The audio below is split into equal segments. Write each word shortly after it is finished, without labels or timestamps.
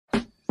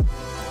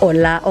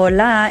Hola,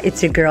 hola.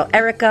 It's your girl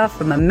Erica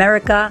from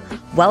America.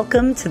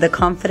 Welcome to the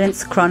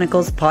Confidence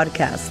Chronicles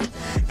podcast.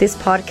 This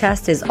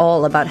podcast is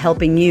all about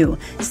helping you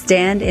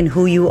stand in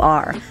who you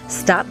are.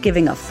 Stop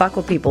giving a fuck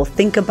what people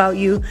think about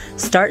you.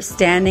 Start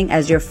standing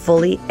as your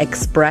fully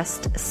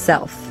expressed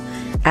self.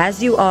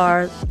 As you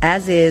are,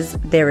 as is,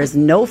 there is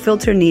no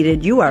filter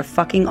needed. You are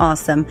fucking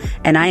awesome,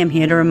 and I am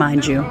here to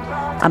remind you.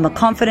 I'm a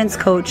confidence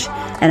coach,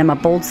 and I'm a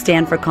bold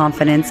stand for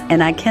confidence,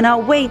 and I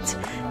cannot wait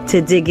to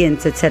dig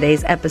into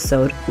today's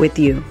episode with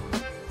you.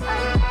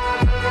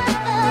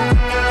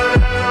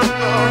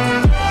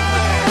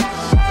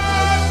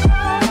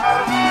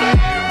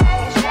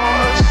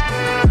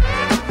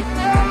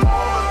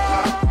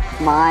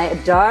 My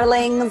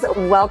darlings,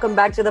 welcome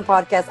back to the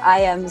podcast.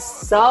 I am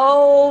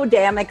so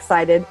damn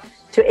excited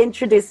to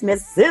introduce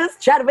Miss Suz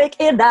Chadwick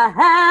in the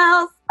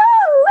house.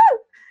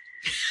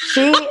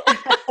 Woo, woo.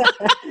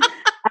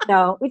 I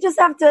know, we just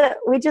have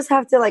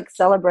to like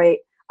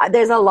celebrate.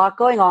 There's a lot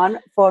going on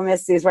for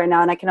Miss Suz right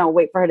now, and I cannot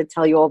wait for her to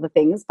tell you all the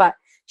things. But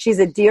she's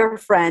a dear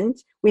friend.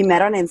 We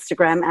met on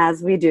Instagram,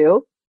 as we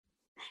do.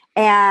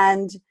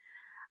 And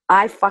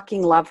I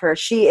fucking love her.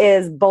 She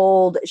is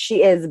bold.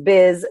 She is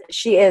biz.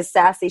 She is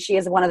sassy. She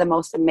is one of the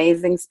most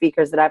amazing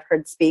speakers that I've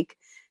heard speak.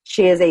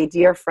 She is a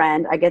dear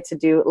friend. I get to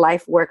do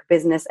life, work,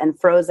 business, and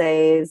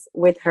frozes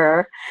with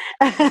her.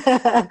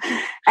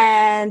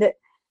 And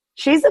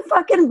she's a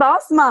fucking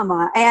boss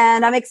mama,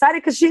 and I'm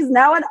excited because she's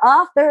now an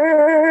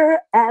author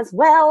as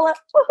well.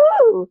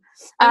 Woohoo!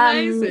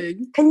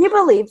 Amazing. Can you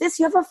believe this?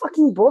 You have a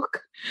fucking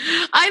book?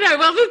 I know.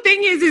 Well, the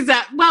thing is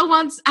that,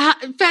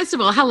 first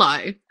of all,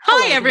 hello.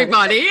 Hi,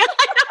 everybody.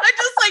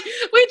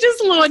 We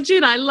just launched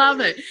it. I love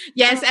it.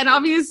 Yes, and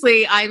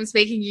obviously I'm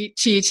speaking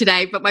to you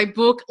today, but my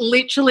book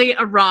literally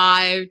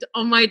arrived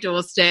on my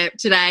doorstep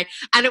today.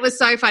 And it was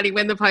so funny.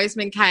 When the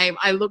postman came,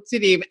 I looked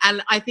at him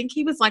and I think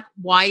he was like,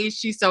 why is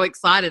she so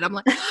excited? I'm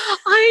like,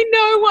 I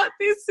know what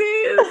this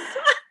is.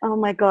 Oh,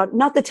 my God.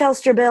 Not the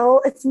Telstra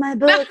bill. It's my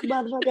book,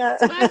 motherfucker.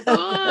 It's my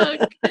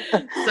book.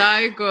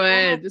 So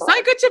good.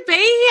 So good to be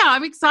here.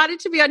 I'm excited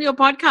to be on your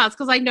podcast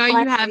because I know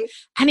you have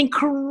an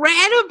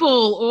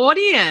incredible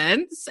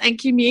audience and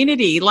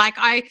community. Like,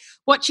 I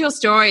watch your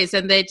stories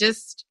and they're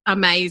just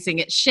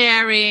amazing at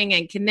sharing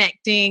and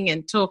connecting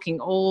and talking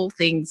all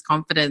things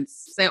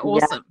confidence. They're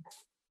awesome.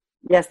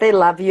 Yes, they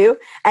love you.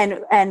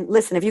 And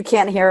listen, if you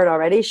can't hear it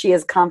already, she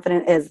is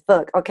confident as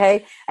fuck,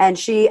 okay? And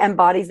she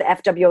embodies the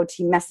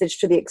FWOT message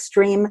to the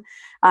extreme.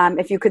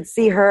 If you could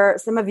see her,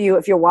 some of you,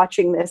 if you're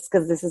watching this,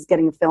 because this is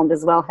getting filmed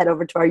as well, head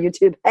over to our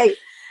YouTube. Hey,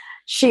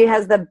 she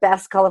has the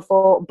best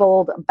colorful,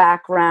 bold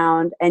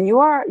background, and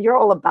you're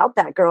all about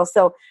that, girl.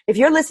 So if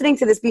you're listening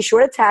to this, be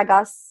sure to tag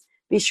us.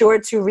 Be sure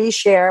to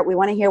reshare. We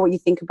want to hear what you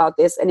think about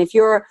this. And if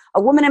you're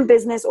a woman in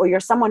business or you're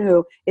someone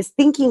who is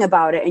thinking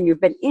about it and you've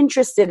been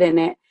interested in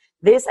it,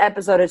 this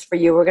episode is for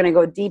you. We're going to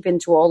go deep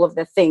into all of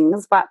the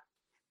things. But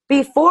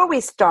before we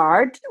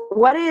start,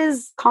 what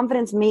does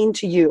confidence mean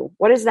to you?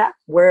 What is that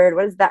word?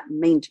 What does that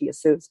mean to you,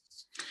 Suz?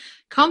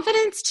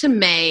 Confidence to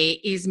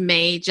me is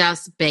me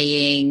just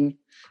being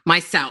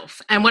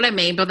myself. And what I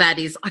mean by that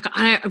is, like,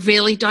 I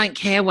really don't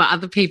care what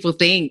other people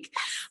think.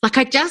 Like,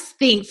 I just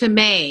think for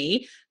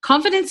me,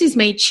 confidence is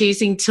me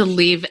choosing to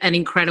live an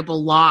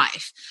incredible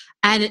life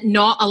and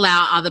not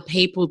allow other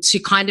people to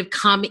kind of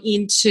come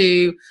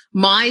into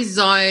my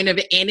zone of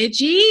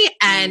energy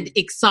and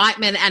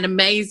excitement and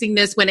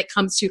amazingness when it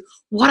comes to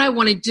what I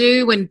want to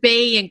do and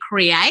be and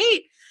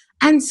create.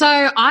 And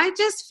so I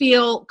just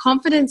feel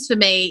confidence for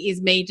me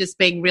is me just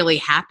being really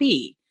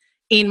happy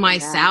in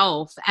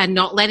myself and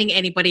not letting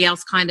anybody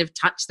else kind of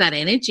touch that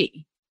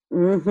energy.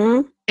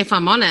 Mm-hmm. If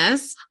I'm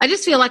honest, I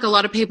just feel like a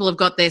lot of people have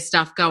got their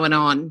stuff going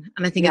on,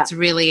 and I think it's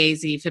really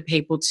easy for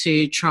people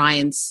to try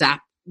and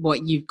sap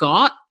what you've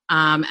got.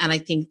 And I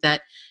think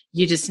that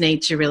you just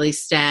need to really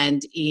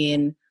stand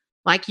in,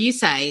 like you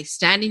say,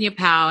 stand in your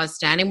power,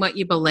 stand in what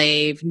you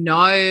believe,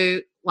 know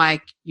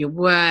like your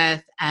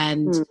worth,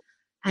 and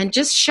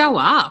just show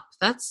up.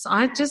 That's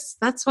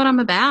what I'm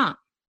about.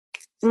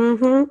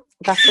 Mm-hmm.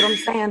 That's what I'm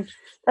saying.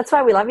 That's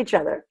why we love each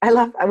other.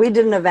 We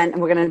did an event,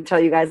 and we're going to tell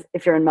you guys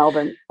if you're in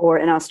Melbourne or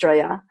in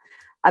Australia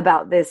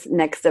about this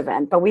next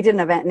event. But we did an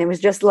event, and it was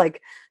just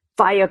like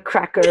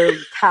firecracker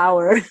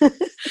power.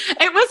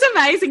 It was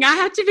amazing. I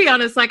have to be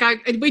honest. Like,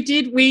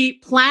 we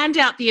planned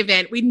out the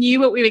event. We knew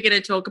what we were going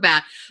to talk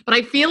about. But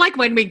I feel like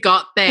when we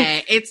got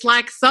there, it's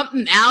like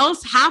something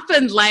else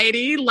happened,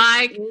 lady.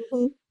 Like,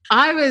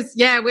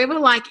 we were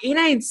like, it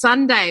ain't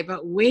Sunday,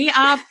 but we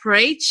are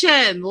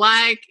preaching.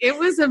 Like, it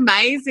was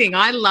amazing.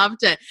 I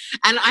loved it.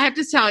 And I have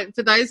to tell you,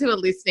 for those who are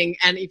listening,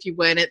 and if you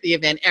weren't at the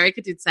event,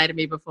 Erica did say to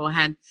me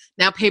beforehand,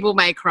 now people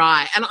may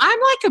cry. And I'm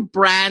like a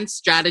brand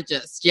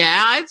strategist.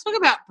 Yeah. I talk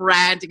about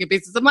branding a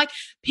business. I'm like,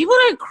 people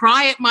don't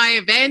cry at my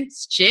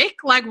events, chick.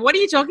 Like, what are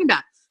you talking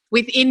about?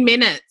 Within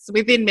minutes,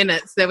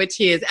 there were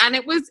tears. And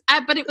it was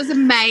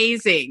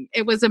amazing.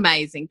 It was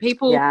amazing.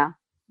 People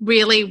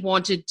really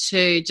wanted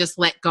to just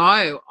let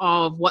go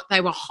of what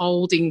they were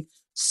holding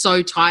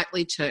so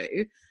tightly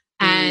to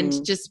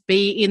and just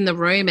be in the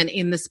room and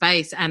in the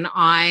space. And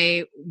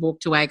I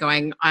walked away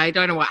going, I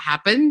don't know what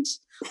happened.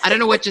 I don't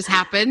know what just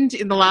happened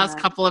in the last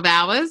couple of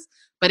hours,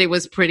 but it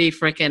was pretty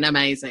freaking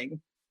amazing.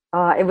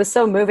 It was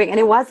so moving. And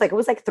it was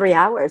like 3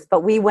 hours,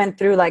 but we went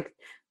through like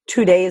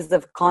 2 days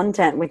of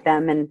content with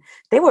them, and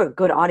they were a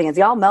good audience.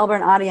 Y'all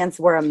Melbourne audience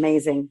were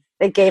amazing.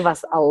 They gave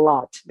us a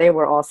lot. They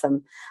were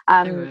awesome.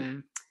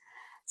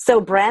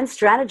 So brand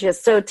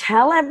strategist. So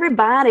tell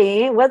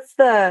everybody what's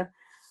the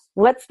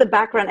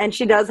background. And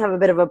she does have a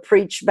bit of a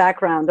preach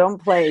background.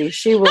 Don't play.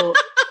 She will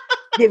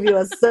give you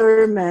a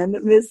sermon,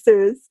 Miss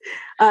Suz.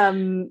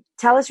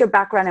 Tell us your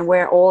background and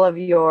where all of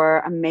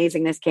your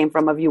amazingness came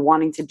from of you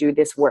wanting to do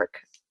this work.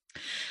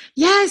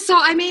 Yeah, so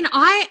I mean,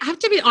 I have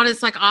to be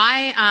honest, like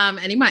and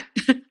in my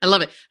I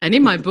love it. And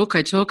in my book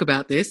I talk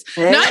about this.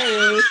 Hey.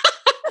 No.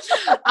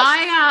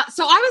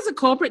 So I was a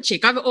corporate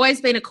chick. I've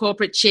always been a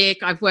corporate chick.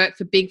 I've worked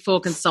for Big Four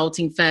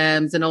consulting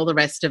firms and all the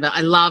rest of it.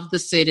 I love the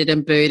suited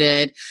and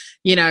booted,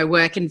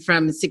 working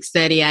from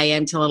 6:30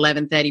 a.m. till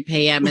 11:30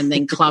 p.m. and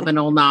then clubbing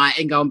all night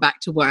and going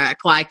back to work.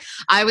 Like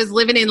I was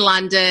living in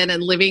London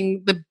and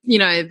living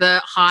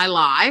the high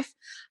life.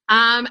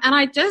 And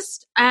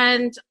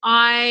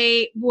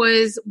I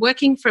was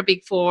working for a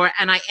Big Four,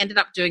 and I ended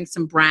up doing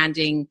some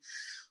branding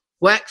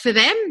work for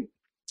them,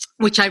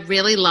 which I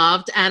really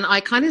loved. And I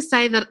kind of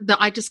say that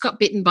I just got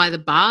bitten by the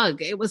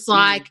bug. It was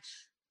like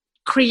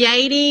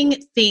creating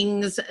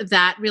things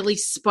that really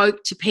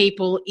spoke to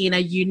people in a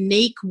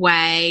unique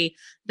way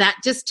that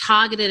just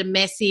targeted a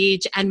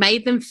message and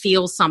made them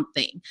feel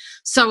something.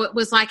 So it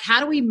was like, how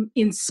do we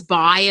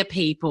inspire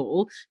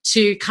people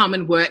to come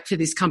and work for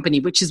this company,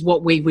 which is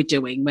what we were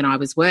doing when I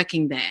was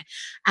working there.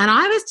 And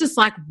I was just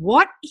like,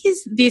 what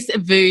is this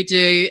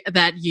voodoo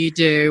that you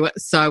do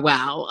so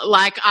well?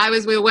 Like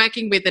we were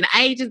working with an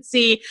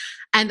agency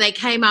and they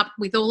came up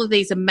with all of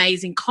these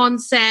amazing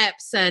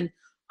concepts, and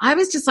I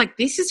was just like,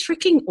 this is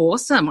freaking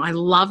awesome. I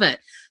love it.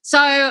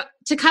 So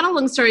to cut a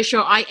long story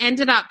short, I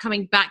ended up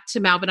coming back to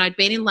Melbourne. I'd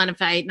been in London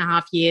for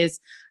 8.5 years,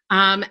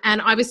 and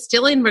I was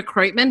still in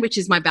recruitment, which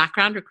is my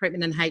background,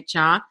 recruitment and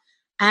HR.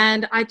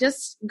 And I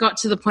just got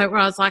to the point where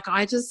I was like,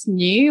 I just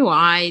knew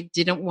I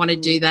didn't want to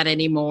do that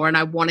anymore. And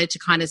I wanted to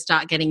kind of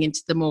start getting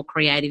into the more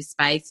creative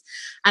space.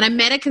 And I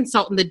met a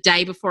consultant the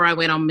day before I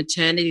went on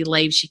maternity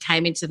leave. She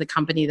came into the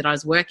company that I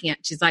was working at.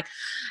 She's like,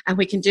 and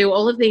we can do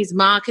all of these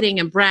marketing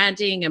and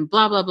branding and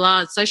blah, blah,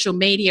 blah, social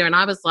media. And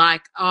I was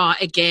like, oh,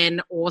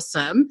 again,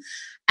 awesome.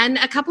 And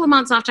a couple of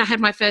months after I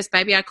had my first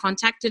baby, I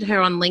contacted her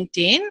on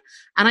LinkedIn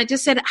and I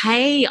just said,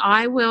 hey,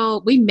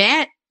 we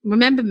met.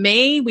 Remember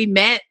me? We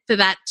met for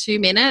that 2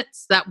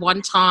 minutes, that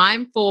one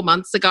time 4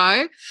 months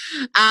ago.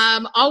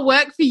 I'll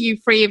work for you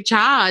free of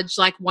charge,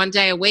 like 1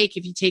 day a week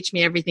if you teach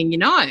me everything you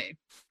know.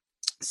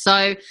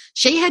 So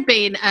she had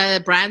been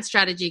a brand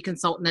strategy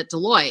consultant at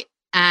Deloitte.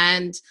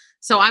 And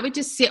so I would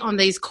just sit on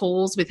these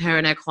calls with her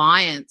and her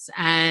clients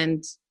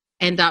and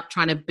end up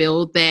trying to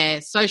build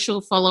their social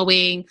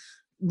following,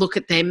 look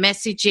at their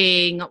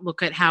messaging,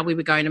 look at how we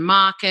were going to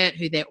market,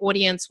 who their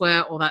audience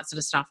were, all that sort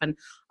of stuff. And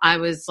I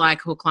was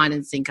like hook, line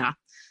and sinker.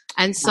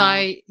 And so,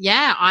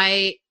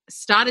 I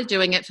started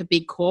doing it for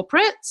big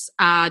corporates,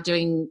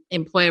 doing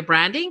employer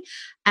branding.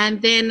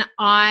 And then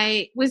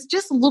I was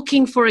just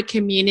looking for a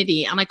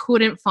community and I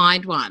couldn't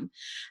find one.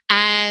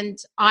 And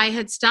I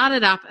had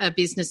started up a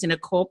business in a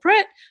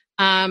corporate,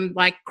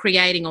 like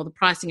creating all the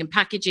pricing and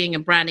packaging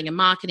and branding and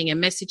marketing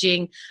and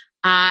messaging.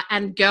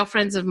 And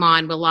girlfriends of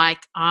mine were like,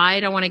 I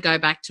don't want to go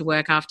back to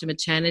work after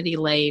maternity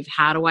leave.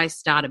 How do I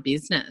start a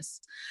business?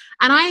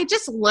 And I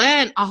just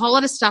learned a whole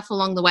lot of stuff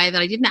along the way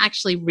that I didn't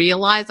actually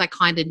realize I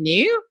kind of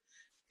knew.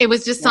 It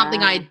was just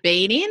something I'd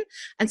been in.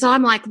 And so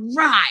I'm like,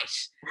 right.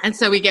 And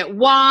so we get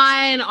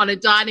wine on a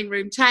dining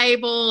room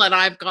table and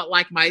I've got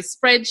like my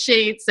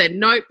spreadsheets and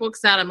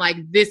notebooks out. I'm like,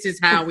 this is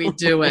how we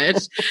do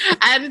it.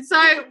 And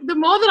so the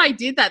more that I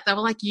did that, they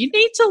were like, you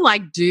need to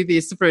like do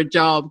this for a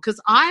job, because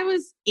I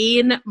was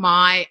in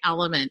my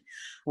element.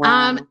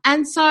 Wow.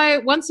 And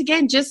so once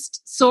again,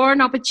 just saw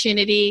an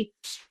opportunity,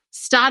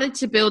 started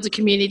to build a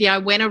community. I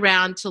went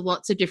around to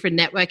lots of different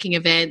networking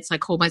events. I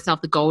call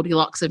myself the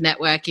Goldilocks of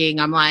networking.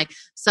 I'm like,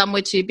 some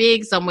were too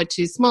big, some were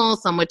too small,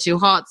 some were too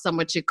hot, some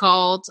were too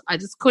cold. I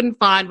just couldn't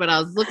find what I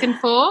was looking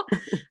for.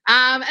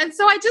 And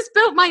so I just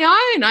built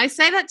my own. I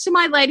say that to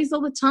my ladies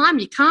all the time.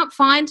 You can't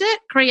find it,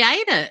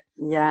 create it.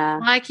 Yeah.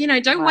 Like,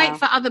 don't wait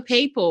for other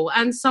people.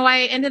 And so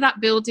I ended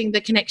up building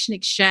the Connection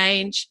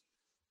Exchange.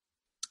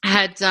 I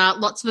had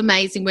lots of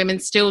amazing women,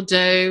 still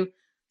do.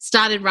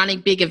 Started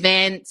running big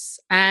events,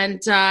 and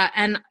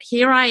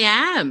here I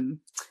am.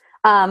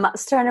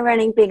 Started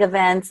running big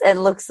events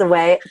and looks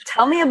away.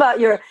 Tell me about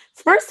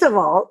first of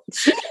all,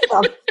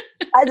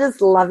 I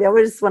just love you.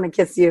 I just want to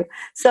kiss you.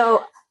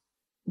 So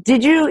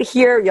did you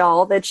hear,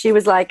 y'all, that she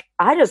was like,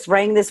 I just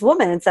rang this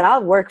woman and said,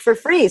 I'll work for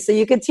free so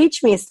you could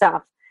teach me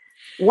stuff.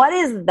 What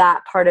is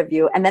that part of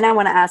you? And then I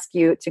want to ask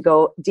you to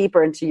go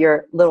deeper into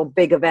your little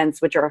big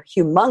events, which are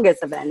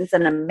humongous events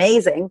and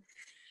amazing.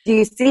 Do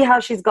you see how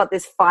she's got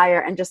this fire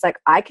and just like,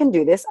 I can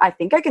do this. I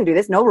think I can do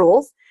this. No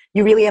rules.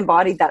 You really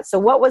embodied that. So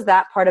what was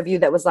that part of you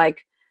that was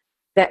like,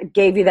 that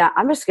gave you that,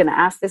 I'm just going to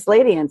ask this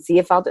lady and see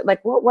if I'll do,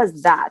 like, what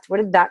was that?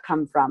 Where did that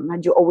come from?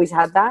 Had you always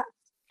had that?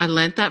 I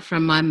learned that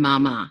from my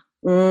mama.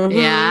 Mm-hmm.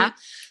 Yeah.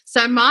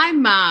 So my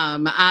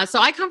mum, so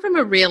I come from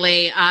a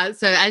really,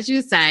 so as you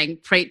were saying,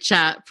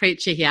 preacher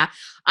here,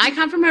 I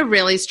come from a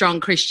really strong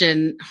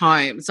Christian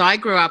home. So I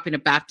grew up in a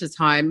Baptist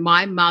home.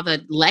 My mother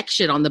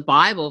lectured on the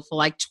Bible for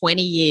like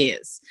 20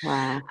 years.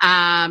 Wow.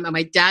 And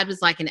my dad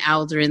was like an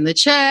elder in the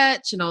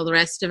church and all the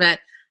rest of it.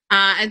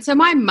 And so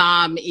my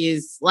mom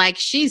is like,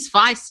 she's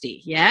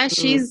feisty. Yeah.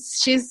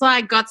 She's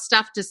like got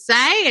stuff to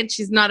say and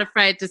she's not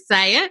afraid to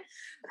say it.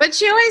 But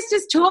she always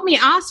just taught me,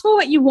 ask for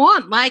what you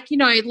want. Like, you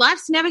know,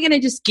 life's never going to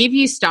just give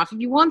you stuff.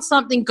 If you want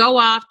something, go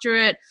after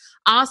it,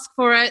 ask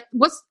for it.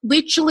 What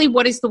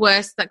is the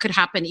worst that could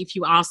happen if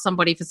you ask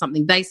somebody for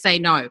something? They say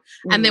no.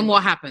 And then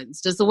what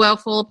happens? Does the world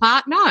fall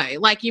apart? No.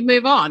 Like, you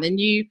move on and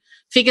you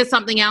figure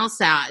something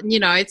else out. And, you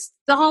know, it's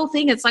the whole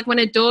thing. It's like when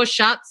a door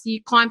shuts,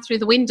 you climb through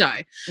the window.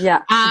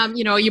 Yeah.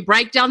 You know, you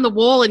break down the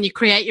wall and you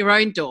create your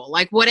own door,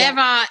 like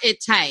whatever it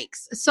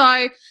takes.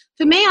 So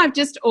for me, I've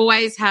just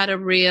always had a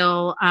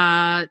real,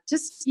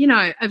 just, you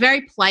know, a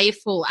very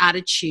playful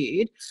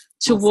attitude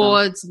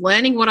towards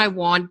learning what I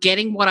want,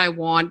 getting what I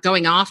want,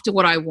 going after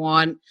what I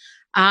want.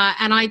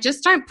 And I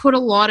just don't put a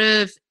lot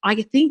of, I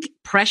think,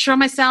 pressure on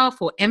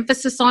myself or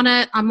emphasis on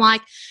it. I'm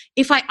like,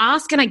 if I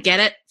ask and I get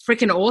it,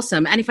 freaking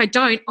awesome. And if I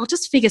don't, I'll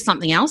just figure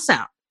something else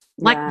out.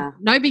 Like,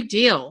 no big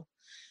deal.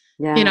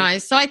 Yeah. You know,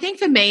 so I think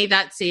for me,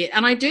 that's it.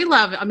 And I do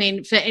love, I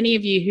mean, for any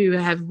of you who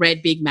have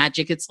read Big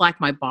Magic, it's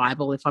like my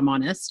Bible, if I'm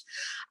honest,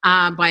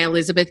 by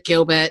Elizabeth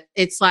Gilbert.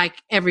 It's like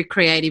every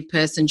creative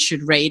person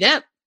should read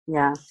it.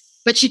 Yeah.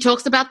 But she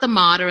talks about the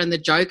martyr and the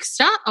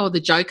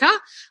joker.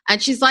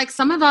 And she's like,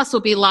 some of us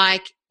will be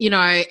like, you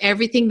know,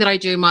 everything that I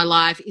do in my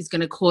life is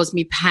going to cause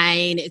me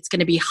pain. It's going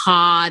to be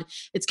hard.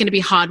 It's going to be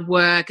hard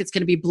work. It's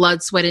going to be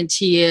blood, sweat, and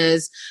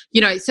tears. You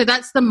know, so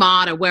that's the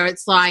martyr, where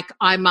it's like,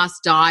 I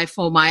must die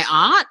for my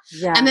art.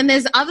 Yeah. And then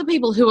there's other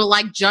people who are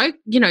like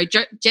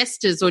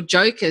jesters or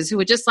jokers who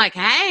are just like,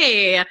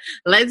 hey,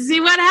 let's see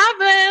what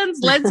happens.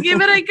 Let's give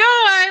it a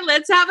go.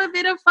 Let's have a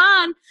bit of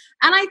fun.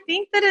 And I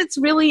think that it's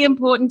really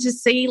important to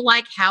see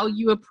like how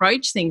you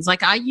approach things.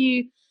 Like, are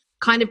you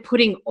kind of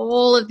putting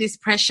all of this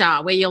pressure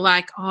where you're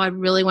like, oh, I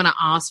really want to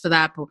ask for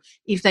that, but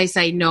if they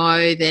say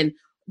no, then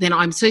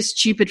I'm so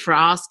stupid for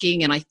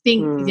asking, and I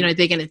think, you know,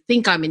 they're going to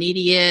think I'm an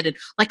idiot. And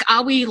like,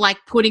 are we like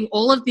putting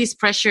all of this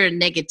pressure and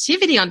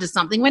negativity onto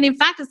something when in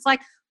fact it's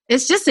like,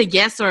 it's just a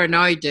yes or a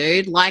no,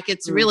 dude. Like,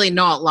 it's really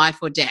not life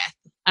or death.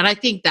 And I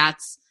think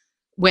that's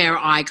where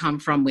I come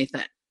from with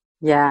it.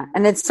 Yeah.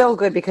 And it's so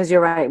good because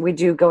you're right. We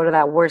do go to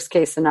that worst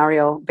case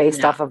scenario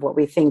based off of what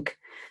we think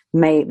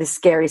the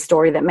scary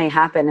story that may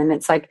happen. And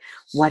it's like,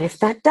 what if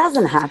that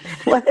doesn't happen?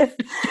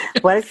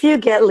 What if you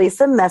get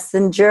Lisa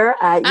Messenger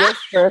at your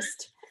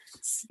first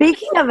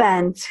speaking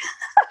event?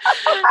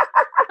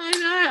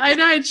 I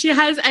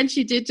know. And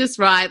she did just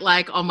write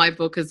like on my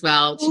book as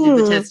well. She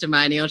did the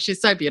testimonial. She's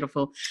so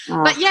beautiful.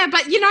 But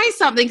you know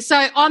something.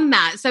 So on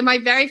that, so my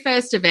very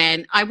first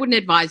event, I wouldn't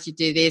advise you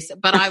do this,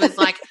 but I was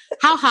like,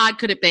 how hard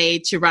could it be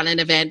to run an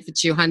event for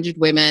 200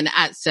 women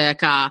at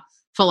Circa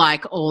for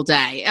like all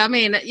day? I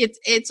mean,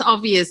 it's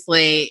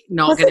obviously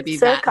not going to be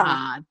that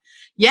hard.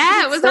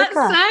 Yeah, it was at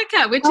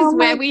Circa, which is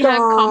where we have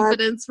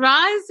Confidence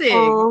Rising.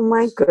 Oh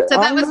my goodness. So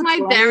that was my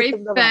very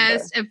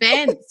first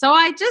event. So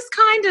I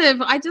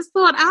just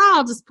thought,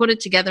 I'll just put it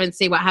together and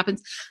see what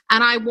happens.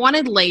 And I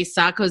wanted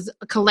Lisa, because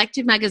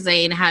Collective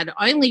Magazine had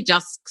only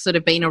just sort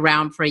of been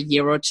around for a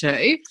year or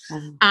two.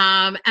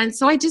 And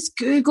so I just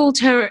Googled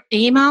her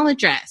email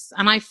address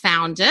and I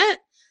found it.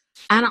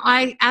 And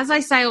as I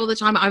say all the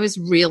time, I was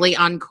really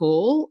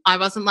uncool. I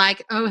wasn't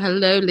like, oh,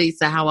 hello,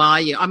 Lisa, how are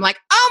you? I'm like,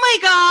 oh my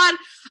God,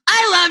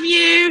 I love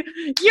you.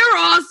 You're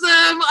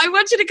awesome. I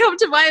want you to come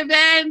to my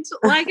event.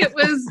 Like, it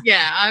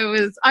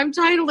was, I'm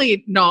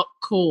totally not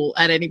cool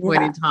at any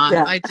point in time.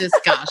 I just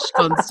gush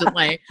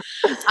constantly.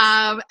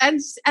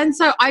 And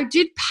so I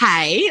did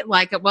pay,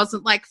 like it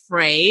wasn't like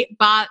free,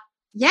 but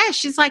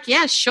she's like,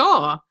 yeah,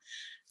 sure.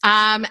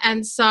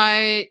 And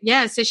so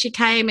she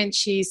came and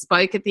she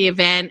spoke at the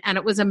event and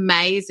it was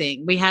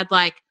amazing. We had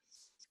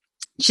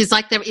she's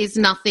like, there is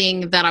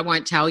nothing that I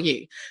won't tell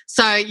you.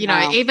 So, you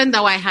know, even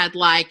though I had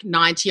like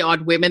 90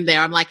 odd women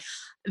there, I'm like,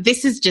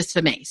 this is just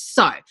for me.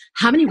 So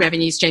how many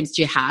revenue streams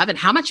do you have and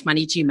how much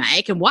money do you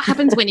make and what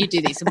happens when you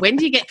do this and when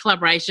do you get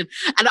collaboration?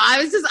 And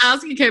I was just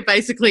asking her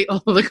basically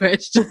all the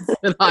questions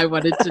that I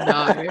wanted to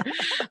know.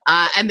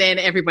 And then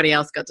everybody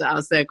else got to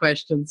ask their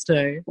questions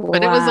too.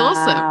 But it was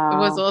awesome.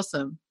 It was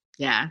awesome.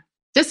 Yeah.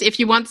 Just if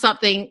you want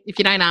something, if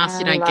you don't ask,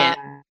 you don't get.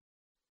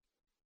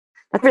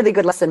 That's a really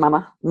good lesson,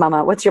 Mama.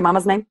 Mama, what's your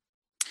mama's name?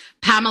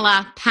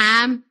 Pamela.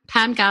 Pam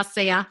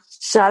Garcia.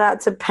 Shout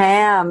out to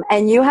Pam.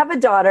 And you have a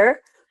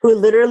daughter who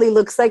literally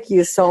looks like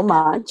you so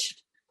much.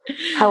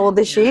 How old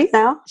is she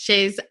now?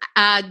 She's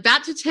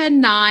about to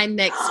turn 9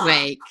 next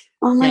week.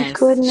 Oh, my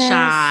goodness.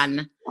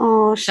 Shan.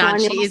 Oh, Sean, Sean,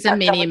 you she almost is a got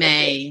mini done with it.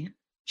 me.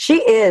 She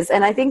is.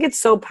 And I think it's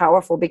so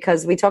powerful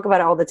because we talk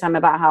about it all the time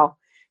about how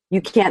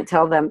you can't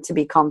tell them to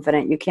be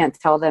confident. You can't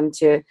tell them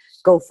to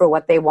go for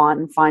what they want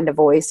and find a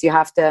voice. You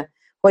have to,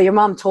 well, your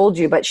mom told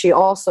you, but she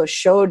also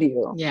showed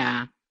you,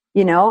 Yeah.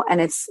 you know, and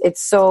it's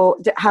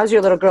so, how's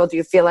your little girl? Do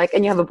you feel like,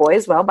 and you have a boy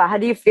as well, but how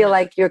do you feel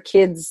like your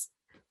kids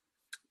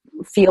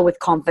feel with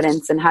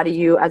confidence, and how do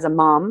you as a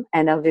mom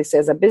and obviously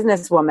as a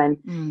businesswoman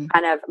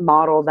kind of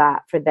model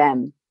that for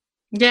them?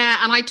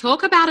 Yeah, and I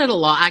talk about it a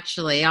lot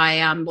actually.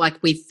 I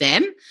like with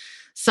them.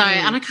 So,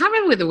 and I can't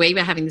remember whether we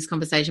were having this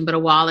conversation, but a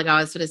while ago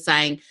I was sort of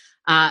saying,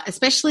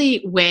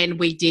 especially when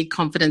we did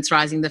Confidence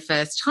Rising the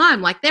first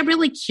time, like they're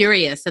really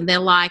curious and they're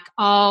like,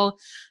 oh,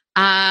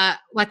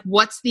 like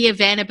what's the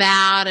event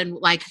about, and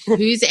like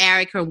who's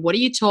Erica and what are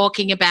you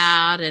talking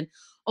about, and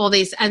all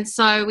this. And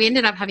so we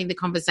ended up having the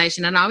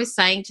conversation, and I was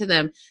saying to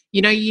them,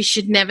 you know, you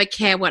should never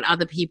care what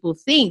other people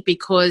think,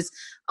 because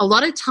a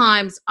lot of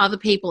times other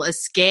people are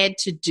scared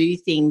to do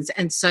things,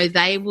 and so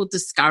they will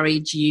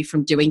discourage you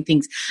from doing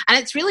things. And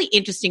it's really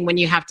interesting when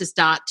you have to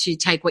start to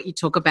take what you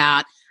talk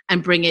about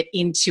and bring it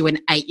into an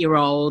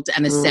 8-year-old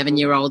and a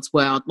 7-year-old's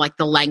world, like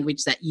the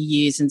language that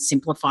you use and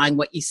simplifying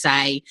what you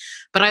say.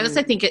 But I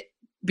also think it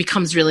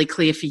becomes really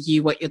clear for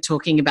you what you're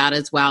talking about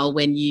as well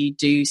when you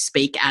do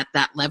speak at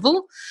that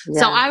level. Yeah.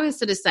 So I was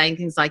sort of saying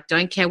things like,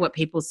 don't care what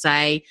people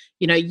say.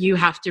 You know, you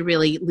have to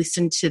really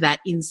listen to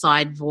that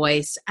inside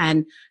voice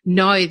and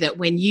know that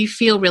when you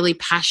feel really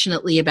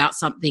passionately about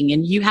something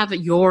and you have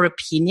your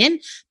opinion,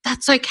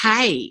 that's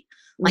okay.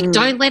 Like,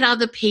 don't let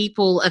other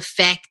people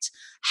affect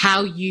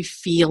how you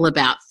feel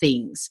about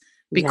things,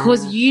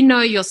 because you know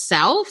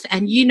yourself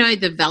and you know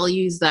the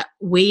values that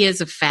we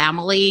as a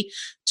family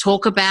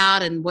talk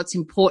about and what's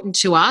important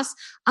to us.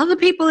 Other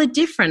people are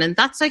different, and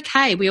that's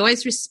okay. We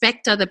always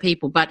respect other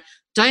people, but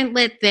don't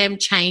let them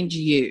change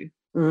you.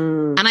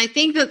 And I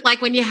think that,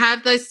 like, when you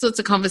have those sorts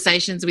of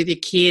conversations with your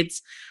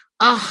kids,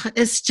 oh,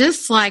 it's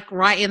just like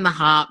right in the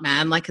heart,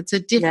 man. Like, it's a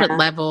different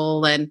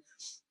level, and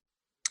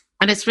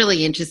it's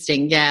really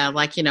interesting. Yeah.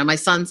 Like, you know, my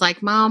son's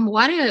like, Mom,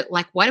 why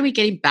do we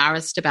get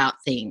embarrassed about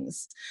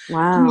things?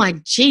 Wow. I'm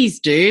like, geez,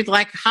 dude,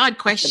 like, hard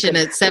question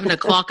at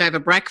 7:00 over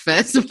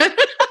breakfast.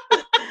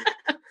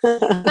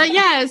 But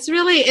yeah,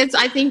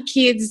 I think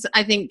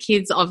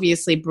kids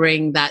obviously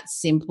bring that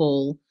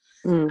simple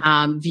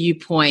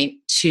viewpoint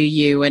to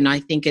you. And I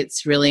think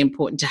it's really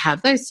important to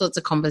have those sorts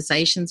of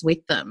conversations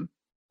with them.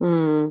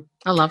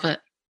 I love it.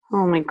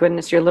 Oh my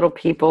goodness, your little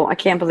people. I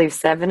can't believe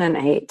 7 and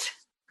 8.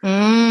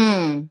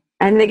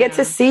 And they get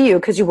to see you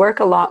because you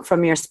work a lot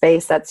from your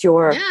space. That's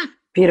your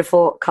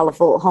beautiful,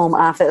 colorful home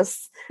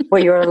office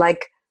where you're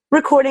like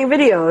recording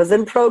videos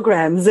and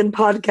programs and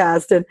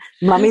podcasts and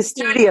Mommy's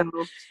studio.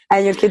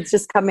 And your kids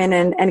just come in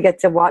and get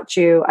to watch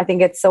you. I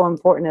think it's so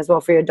important as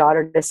well for your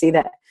daughter to see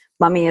that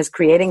Mommy is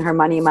creating her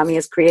money. Mommy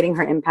is creating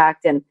her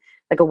impact, and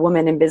like a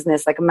woman in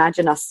business. Like,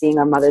 imagine us seeing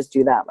our mothers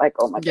do that. Like,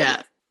 oh my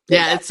goodness.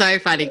 Yeah, it's so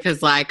funny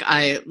because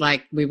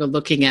we were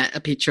looking at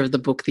a picture of the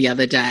book the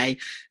other day.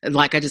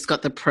 Like, I just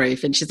got the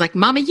proof, and she's like,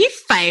 Mom, are you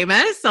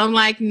famous? I'm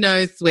like,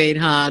 no,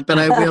 sweetheart, but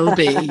I will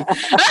be.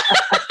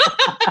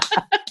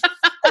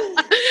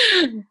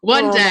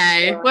 One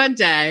day.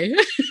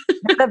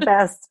 They're the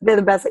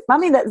best. Like,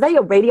 Mommy, is that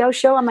your radio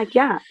show? I'm like,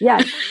 yeah.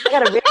 I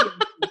got a radio show.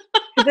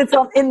 It's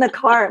all in the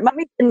car.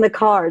 Mommy's in the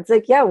car. It's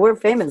like, yeah, we're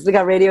famous. We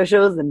got radio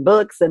shows and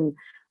books, and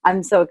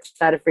I'm so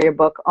excited for your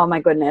book. Oh my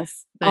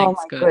goodness.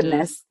 Thanks,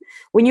 goodness.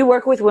 When you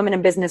work with women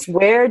in business,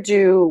 where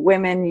do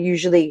women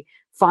usually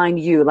find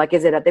you? Like,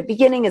 is it at the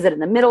beginning? Is it in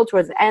the middle,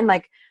 towards the end?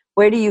 Like,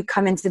 where do you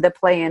come into the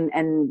play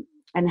and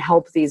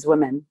help these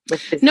women with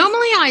business?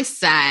 Normally I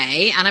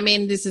say, and I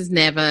mean, this is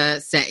never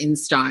set in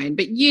stone,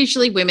 but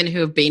usually women who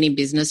have been in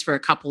business for a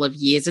couple of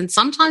years and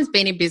sometimes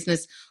been in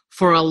business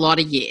for a lot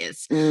of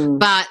years,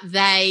 but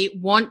they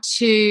want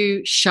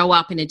to show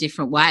up in a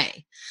different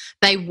way.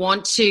 They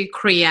want to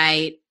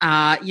create, they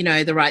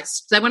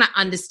want to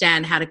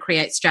understand how to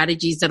create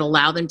strategies that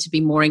allow them to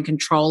be more in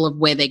control of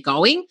where they're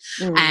going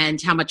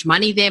and how much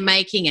money they're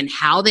making and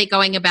how they're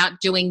going about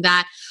doing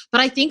that.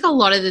 But I think a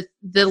lot of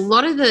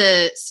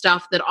the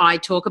stuff that I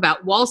talk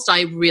about, whilst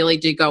I really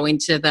do go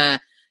into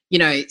the,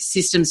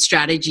 system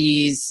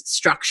strategies,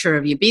 structure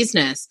of your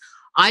business,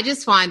 I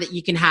just find that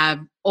you can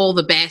have all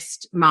the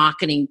best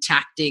marketing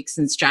tactics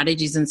and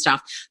strategies and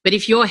stuff, but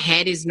if your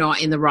head is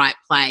not in the right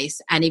place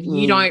and if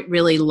you don't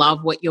really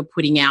love what you're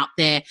putting out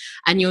there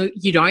and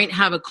you don't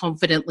have a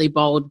confidently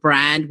bold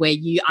brand where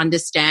you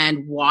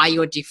understand why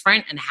you're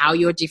different and how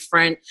you're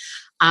different,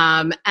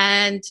 and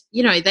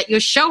that you're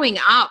showing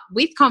up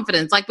with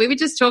confidence, like we were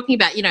just talking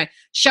about,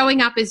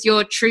 showing up as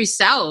your true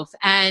self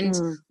and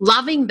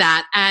loving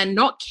that and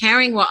not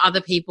caring what other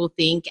people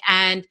think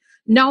and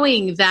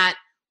knowing that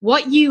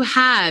what you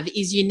have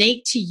is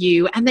unique to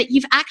you and that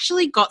you've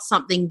actually got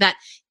something that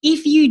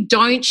if you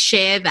don't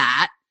share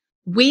that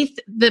with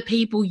the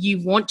people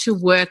you want to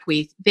work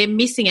with, they're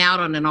missing out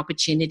on an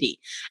opportunity.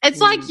 It's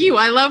like you.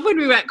 I love when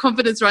we were at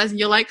Confidence Rising,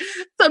 you're like,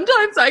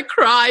 sometimes I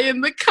cry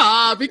in the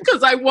car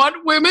because I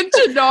want women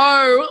to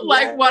know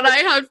like what I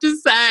have to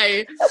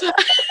say.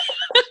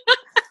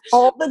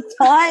 All the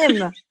time.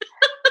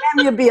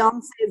 Damn, your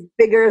Beyonce's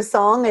Bigger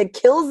song, it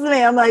kills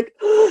me. I'm like,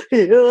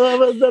 you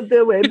know,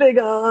 something way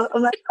bigger.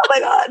 I'm like, oh my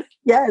God,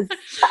 yes,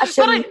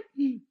 passion.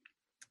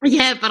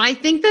 But I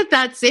think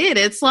that's it.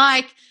 It's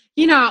like,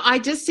 you know, I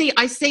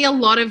see a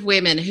lot of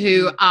women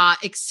who are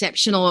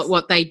exceptional at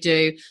what they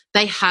do.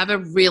 They have a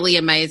really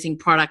amazing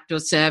product or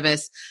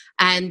service.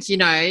 And, you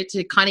know,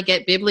 to kind of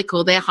get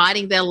biblical, they're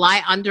hiding their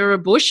light under a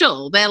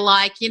bushel. They're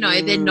like, you know,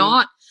 they're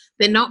not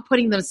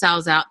putting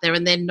themselves out there,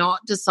 and they're not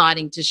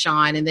deciding to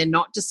shine, and they're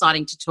not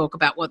deciding to talk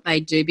about what they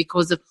do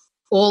because of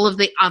all of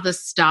the other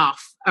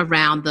stuff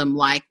around them,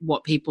 like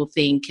what people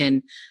think,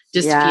 and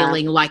just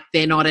feeling like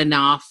they're not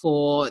enough,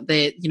 or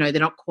they're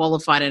not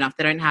qualified enough.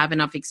 They don't have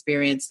enough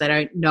experience. They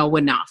don't know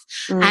enough.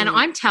 And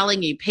I'm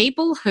telling you,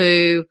 people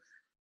who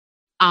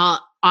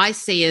I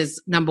see as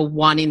number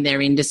one in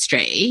their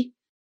industry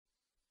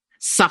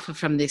suffer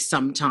from this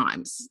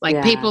sometimes.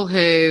 Like people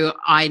who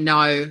I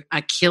know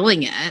are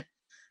killing it,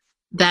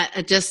 that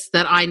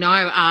I know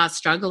are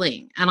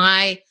struggling.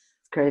 And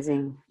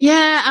crazy.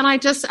 Yeah, and I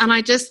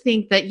just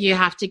think that you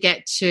have to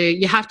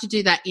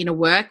do that inner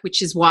work,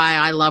 which is why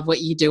I love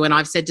what you do. And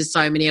I've said to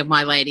so many of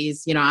my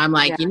ladies, you know, I'm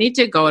like, you need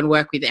to go and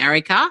work with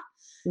Erica.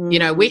 You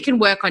know, we can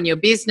work on your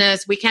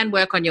business, we can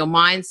work on your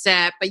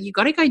mindset, but you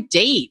got to go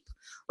deep.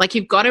 Like,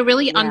 you've got to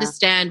really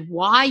understand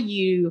why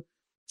you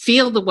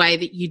feel the way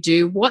that you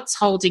do, what's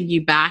holding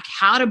you back,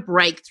 how to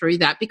break through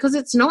that, because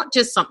it's not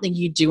just something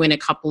you do in a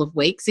couple of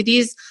weeks. It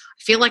is,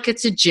 I feel like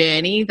it's a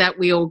journey that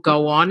we all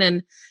go on.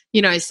 And,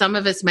 you know, some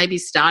of us maybe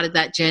started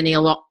that journey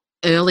a lot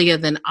earlier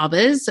than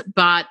others,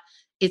 but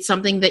it's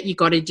something that you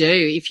got to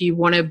do if you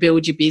want to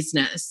build your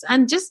business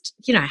and just,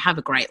 you know, have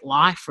a great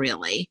life,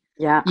 really.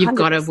 Yeah. You've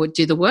got to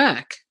do the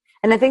work.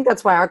 And I think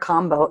that's why our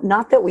combo,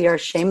 not that we are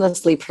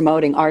shamelessly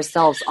promoting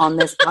ourselves on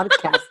this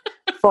podcast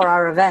for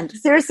our event.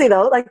 Seriously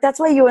though, like, that's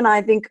why you and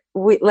I think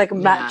we like a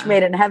match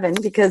made in heaven,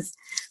 because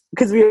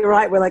we were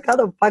right. We're like, how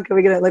the fuck are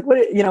we going to, like,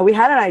 what, you know, we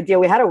had an idea,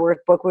 we had a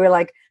workbook. We were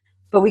like,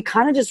 but we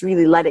kind of just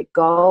really let it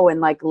go and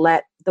like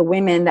let the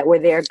women that were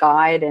there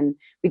guide. And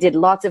we did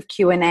lots of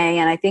Q&A.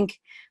 And I think,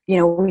 you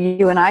know,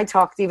 you and I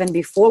talked even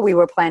before we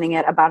were planning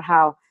it about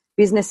how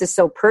business is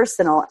so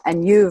personal.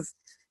 And you've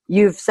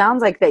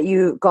sounds like that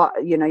you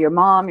got, you know, your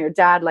mom, your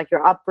dad, like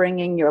your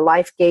upbringing, your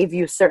life gave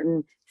you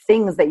certain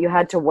things that you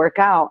had to work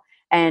out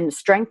and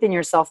strengthen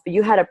yourself. But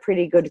you had a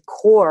pretty good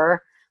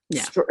core,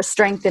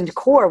 strengthened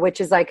core, which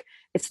is like,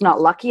 it's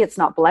not lucky, it's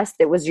not blessed.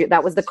 It was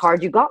that was the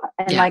card you got.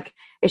 And like,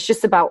 it's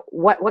just about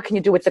what can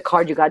you do with the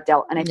card you got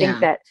dealt. And I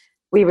think that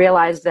we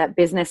realized that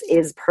business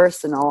is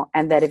personal,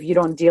 and that if you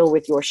don't deal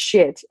with your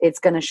shit, it's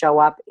going to show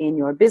up in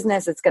your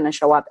business. It's going to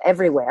show up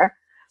everywhere.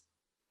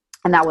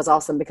 And that was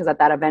awesome, because at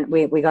that event,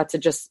 we got to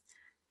just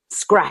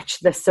scratch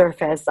the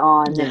surface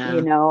on,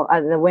 you know,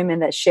 the women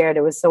that shared.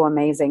 It was so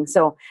amazing.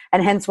 So,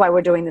 and hence why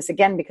we're doing this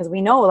again, because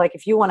we know, like,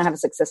 if you want to have a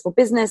successful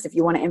business, if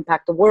you want to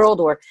impact the world,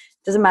 or it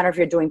doesn't matter if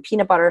you're doing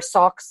peanut butter,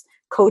 socks,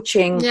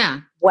 coaching,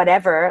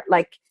 whatever,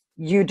 like,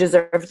 you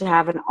deserve to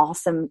have an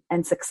awesome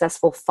and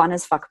successful, fun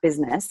as fuck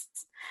business.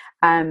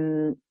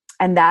 And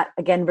that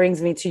again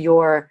brings me to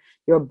your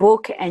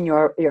book and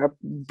your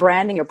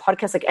branding, your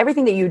podcast, like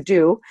everything that you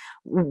do.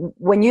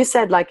 When you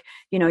said, like,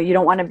 you know, you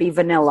don't want to be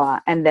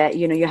vanilla, and that,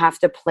 you know, you have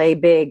to play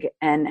big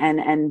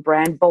and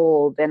brand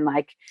bold, and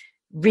like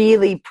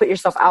really put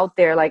yourself out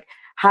there. Like,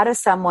 how does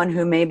someone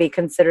who maybe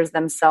considers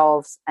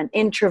themselves an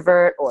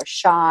introvert or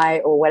shy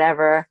or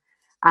whatever,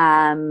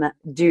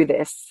 do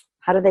this?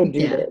 How do they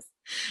do this?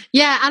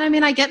 Yeah, and I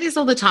mean, I get this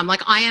all the time.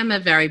 Like, I am a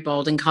very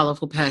bold and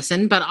colorful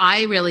person, but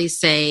I really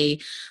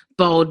see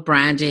bold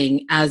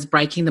branding as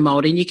breaking the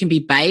mold. And you can be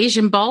beige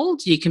and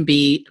bold, you can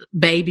be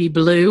baby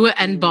blue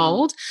and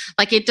bold.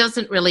 Like, it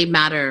doesn't really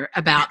matter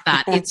about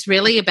that. It's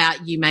really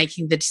about you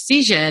making the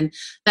decision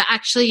that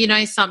actually, you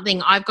know,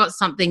 I've got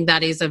something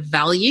that is of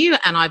value,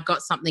 and I've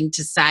got something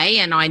to say,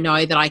 and I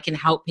know that I can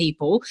help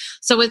people.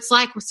 So it's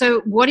like,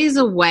 so what is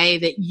a way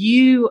that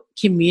you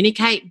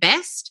communicate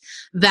best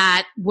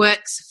that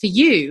works for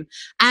you?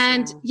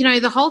 And, you know,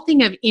 the whole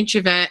thing of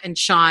introvert and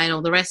shy and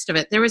all the rest of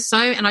it,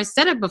 and I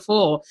said it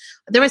before,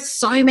 there are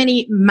so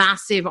many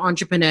massive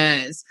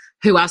entrepreneurs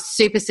who are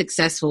super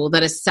successful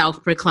that are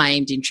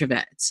self-proclaimed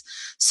introverts.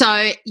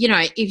 So, you know,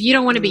 if you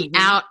don't want to be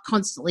out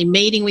constantly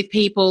meeting with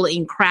people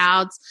in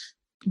crowds,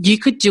 you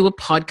could do a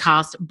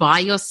podcast by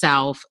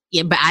yourself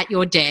at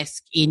your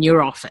desk in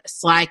your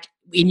office, like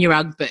in your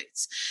Ugg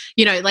boots.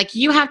 You know, like,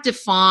 you have to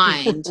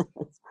find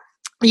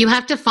you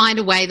have to find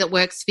a way that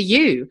works for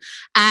you.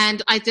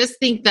 And I just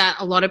think that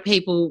a lot of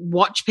people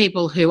watch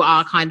people who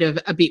are kind of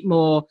a bit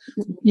more,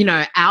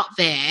 out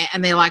there,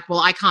 and they're like, well,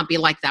 I can't be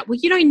like that. Well,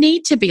 you don't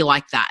need to be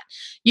like that.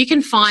 You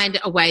can find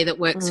a way that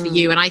works for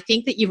you. And I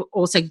think that you've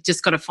also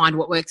just got to find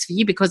what works for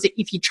you, because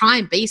if you try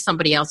and be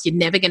somebody else, you're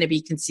never going to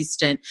be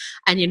consistent,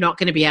 and you're not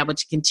going to be able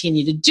to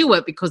continue to do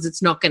it because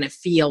it's not going to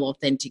feel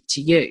authentic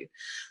to you.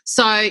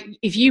 So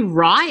if you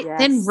write,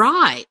 then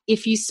write.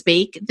 If you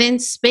speak, then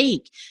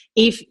speak.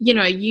 If,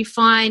 you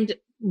find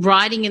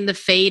writing in the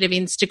feed of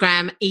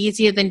Instagram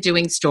easier than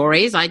doing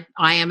stories, I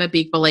am a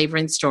big believer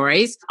in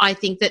stories. I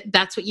think that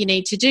that's what you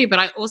need to do. But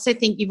I also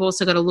think you've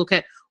also got to look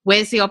at,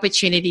 where's the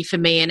opportunity for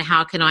me, and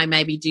how can I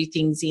maybe do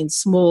things in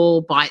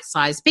small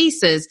bite-sized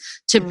pieces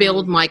to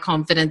build my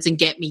confidence and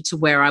get me to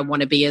where I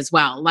want to be as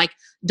well. Like,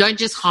 don't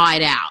just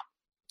hide out.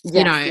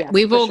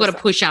 We've all got to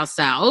push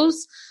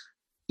ourselves,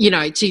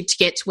 to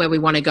get to where we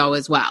want to go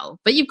as well.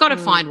 But you've got to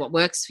find what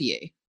works for you.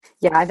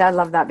 Yeah, I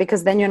love that,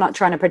 because then you're not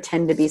trying to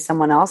pretend to be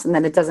someone else, and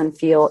then it doesn't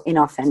feel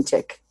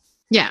inauthentic.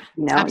 Yeah,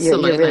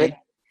 absolutely. You're really...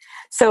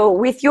 So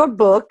with your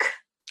book,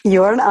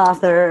 you're an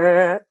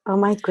author. Oh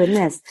my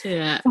goodness.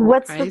 Yeah.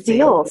 What's the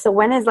deal? So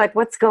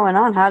what's going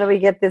on? How do we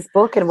get this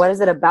book, and what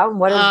is it about?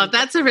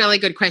 That's a really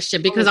good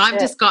question, because I've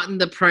just gotten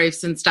the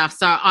proofs and stuff.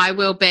 So I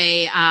will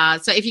be,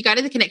 so if you go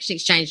to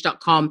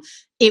theconnectionexchange.com,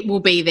 it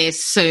will be there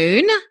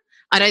soon.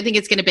 I don't think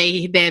it's going to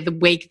be there the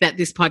week that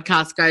this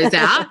podcast goes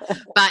out,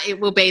 but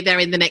it will be there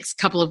in the next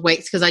couple of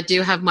weeks, because I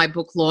do have my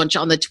book launch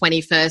on the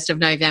 21st of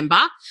November.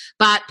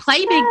 But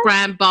Play Big,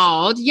 Brand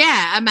Bold,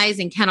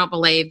 amazing. Cannot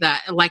believe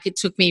that. Like, it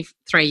took me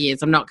 3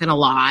 years, I'm not going to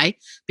lie,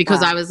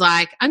 because I was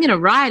like, I'm going to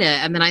write it.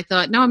 And then I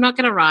thought, no, I'm not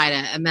going to write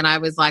it. And then I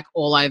was like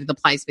all over the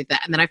place with it.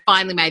 And then I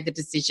finally made the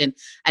decision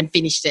and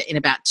finished it in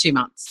about 2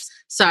 months.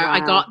 So I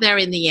got there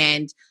in the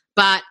end.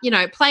 But,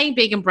 playing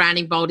big and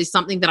branding bold is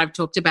something that I've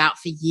talked about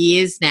for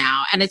years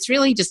now. And it's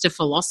really just a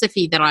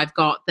philosophy that I've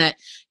got that,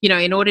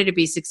 in order to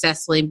be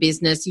successful in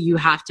business, you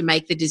have to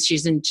make the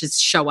decision to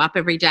show up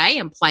every day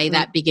and play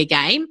that bigger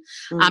game,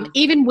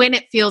 even when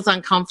it feels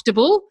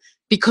uncomfortable,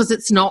 because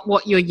it's not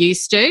what you're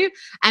used to.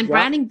 And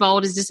branding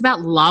bold is just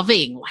about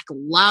loving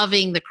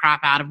the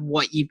crap out of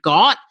what you've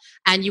got.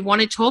 And you want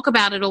to talk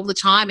about it all the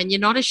time, and you're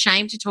not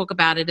ashamed to talk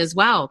about it as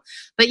well.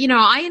 But,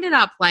 I ended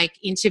up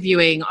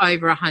interviewing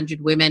over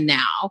 100 women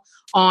now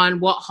on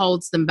what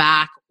holds them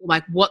back,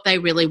 like what they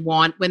really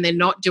want. When they're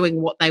not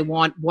doing what they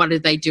want, what are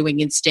they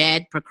doing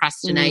instead?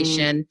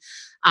 Procrastination,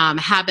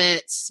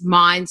 habits,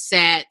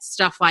 mindset,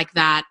 stuff like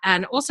that.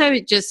 And also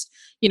just,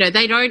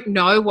 they don't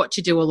know what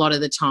to do a lot of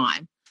the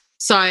time.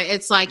 So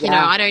it's like,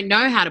 I don't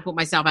know how to put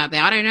myself out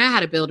there. I don't know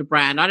how to build a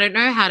brand. I don't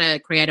know how to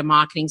create a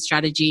marketing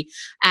strategy.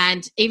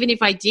 And even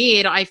if I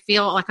did, I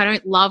feel like I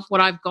don't love what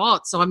I've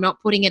got, so I'm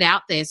not putting it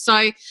out there.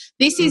 So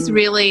this is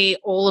really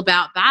all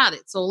about that.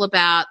 It's all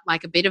about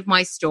a bit of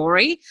my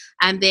story,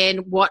 and then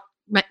what,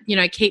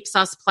 keeps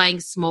us playing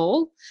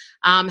small,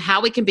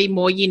 how we can be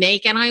more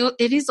unique. And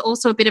it is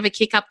also a bit of a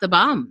kick up the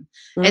bum.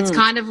 It's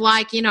kind of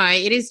like,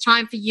 it is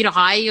time for you to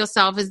hire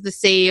yourself as the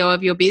CEO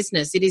of your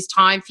business. It is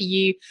time for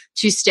you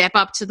to step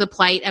up to the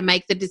plate and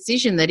make the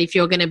decision that if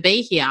you're going to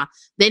be here,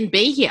 then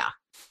be here.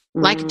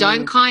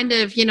 Don't kind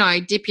of,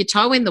 dip your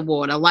toe in the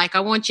water. I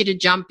want you to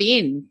jump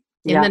in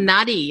the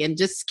nutty and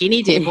just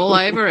skinny dip all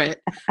over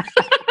it.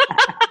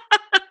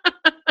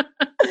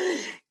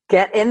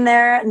 Get in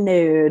there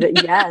nude.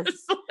 Yes.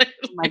 Oh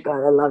my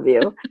God, I love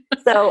you.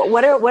 So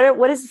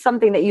what is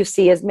something that you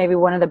see as maybe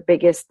one of the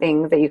biggest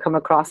things that you come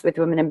across with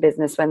women in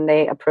business when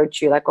they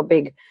approach you, like a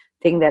big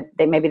thing that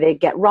they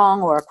get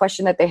wrong, or a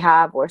question that they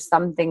have, or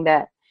something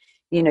that,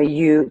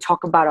 you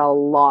talk about a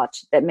lot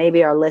that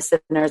maybe our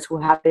listeners who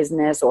have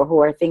business or who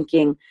are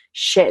thinking,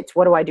 shit,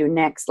 what do I do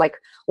next?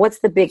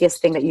 What's the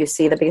biggest thing that you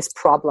see, the biggest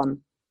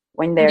problem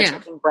when they're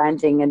talking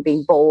branding and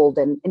being bold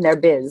and in their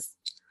biz?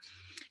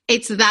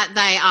 It's that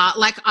they are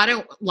I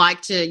don't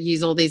like to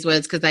use all these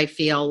words because they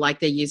feel like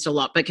they're used a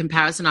lot, but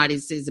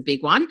comparisonitis is a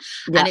big one.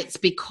 Yeah. And it's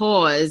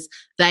because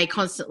they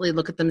constantly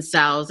look at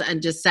themselves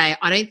and just say,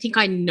 I don't think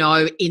I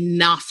know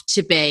enough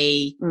to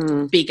be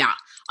bigger.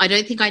 I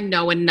don't think I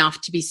know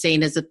enough to be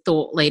seen as a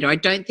thought leader. I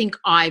don't think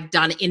I've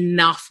done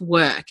enough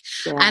work.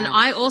 Yeah. And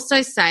I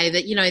also say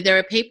that, there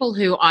are people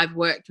who I've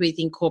worked with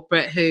in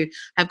corporate who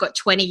have got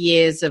 20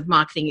 years of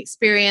marketing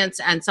experience,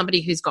 and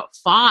somebody who's got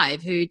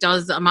 5 who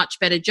does a much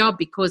better job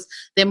because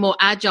they're more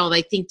agile,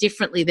 they think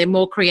differently, they're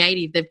more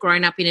creative, they've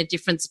grown up in a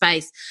different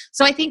space.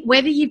 So I think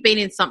whether you've been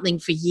in something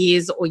for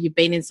years or you've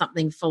been in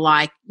something for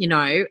a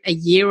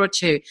year or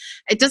two,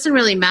 it doesn't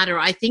really matter.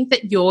 I think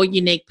that your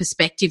unique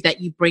perspective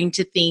that you bring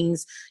to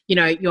things,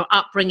 your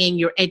upbringing,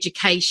 your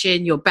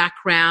education, your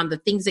background, the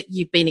things that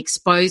you've been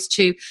exposed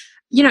to,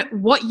 you know,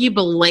 what you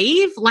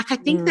believe. Like, I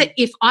think that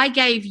if I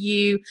gave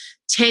you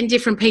 10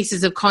 different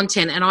pieces of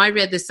content and I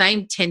read the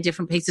same 10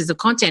 different pieces of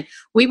content,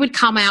 we would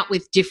come out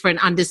with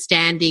different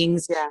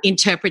understandings,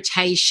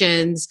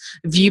 interpretations,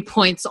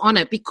 viewpoints on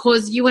it,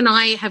 because you and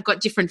I have got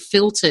different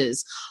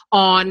filters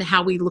on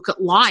how we look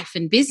at life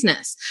and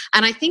business.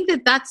 And I think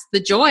that that's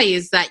the joy,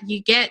 is that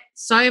you get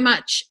so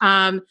much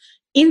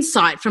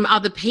insight from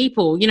other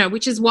people, you know,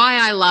 which is why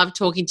I love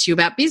talking to you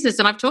about business.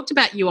 And I've talked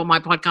about you on my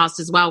podcast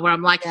as well, where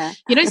I'm like,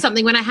 you know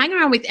something, when I hang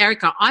around with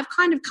Erica, I've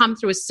kind of come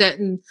through a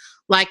certain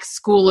like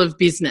school of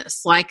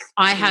business. Like,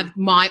 I have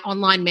my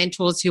online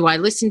mentors who I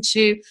listen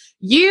to.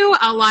 You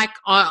are like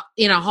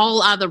in a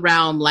whole other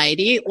realm,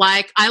 lady.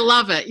 Like, I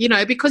love it, you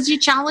know, because you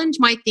challenge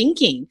my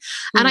thinking.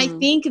 And I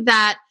think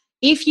that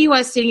if you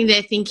are sitting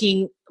there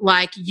thinking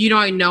like you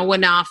don't know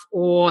enough,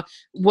 or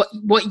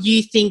what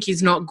you think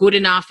is not good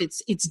enough,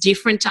 it's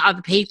different to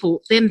other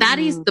people, then that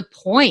is the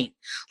point.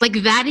 Like,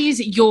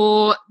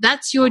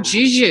 that's your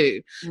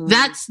juju.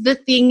 That's the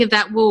thing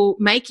that will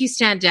make you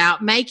stand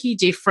out, make you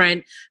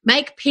different,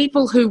 make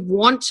people who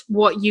want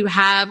what you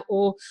have,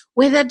 or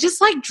where they're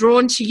just like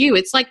drawn to you.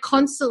 It's like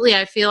constantly,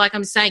 I feel like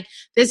I'm saying,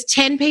 there's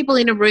 10 people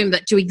in a room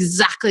that do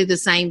exactly the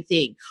same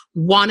thing.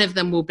 One of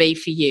them will be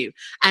for you.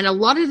 And a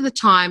lot of the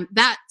time,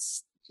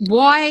 that's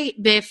why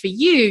they're for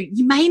you.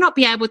 You may not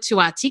be able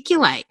to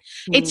articulate.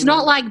 It's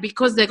not like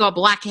because they got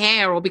black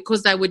hair or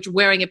because they were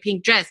wearing a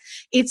pink dress.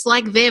 It's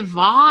like their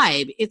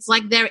vibe. It's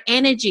like their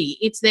energy.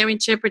 It's their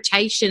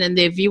interpretation and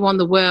their view on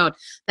the world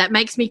that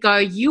makes me go,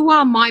 you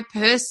are my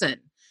person.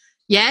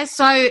 Yeah.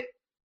 So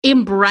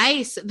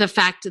embrace the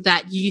fact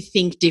that you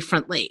think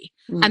differently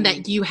and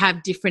that you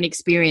have different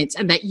experience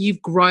and that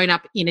you've grown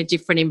up in a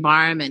different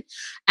environment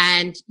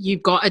and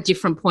you've got a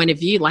different point of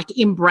view. Like,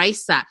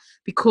 embrace that,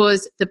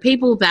 because the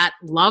people that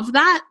love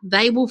that,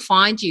 they will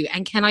find you.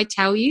 And can I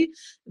tell you,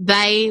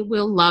 they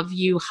will love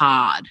you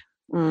hard.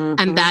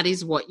 And that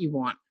is what you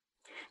want.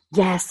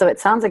 Yeah, so it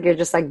sounds like you're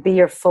just like, be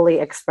your fully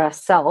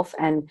expressed self,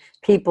 and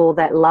people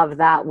that love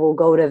that will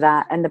go to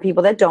that, and the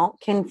people that don't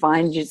can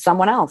find you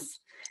someone else.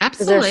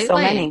 Absolutely. There's so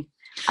many.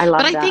 I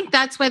love that. But I think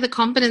that's where the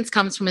confidence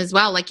comes from as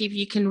well. Like, if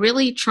you can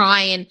really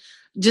try and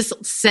just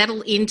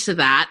settle into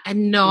that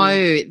and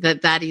know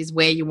that that is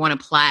where you want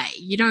to play.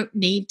 You don't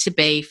need to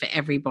be for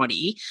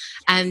everybody,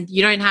 and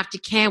you don't have to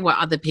care what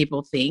other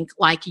people think.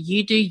 Like,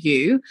 you do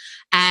you,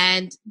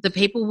 and the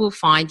people will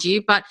find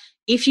you. But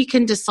if you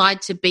can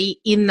decide to be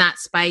in that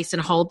space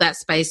and hold that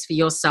space for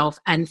yourself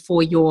and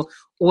for your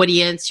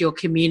audience, your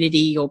community,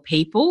 your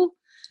people,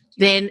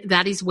 then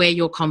that is where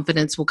your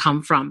confidence will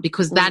come from,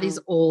 because that is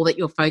all that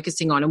you're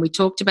focusing on. And we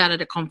talked about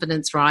it at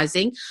Confidence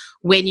Rising.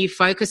 When you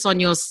focus on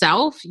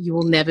yourself, you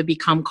will never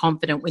become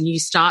confident. When you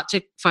start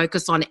to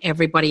focus on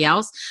everybody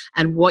else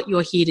and what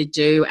you're here to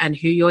do and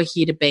who you're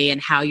here to be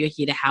and how you're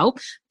here to help,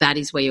 that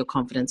is where your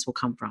confidence will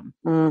come from.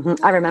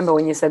 I remember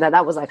when you said that,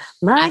 that was like,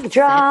 mic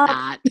drop.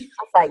 I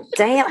was like,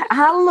 damn,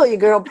 hallelujah,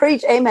 girl,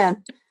 preach,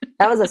 amen.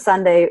 That was a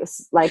Sunday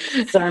like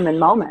sermon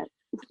moment.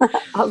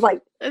 I was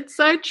like, it's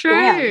so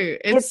true.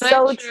 It's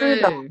so true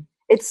though.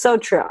 It's so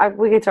true.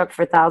 We could talk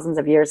for thousands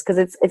of years, because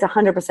it's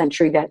 100%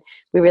 true that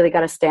we really got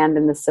to stand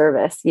in the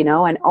service, you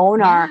know, and own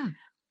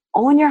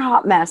your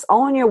hot mess,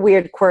 own your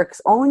weird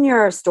quirks, own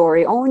your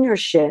story, own your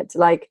shit.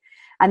 Like,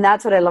 and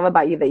that's what I love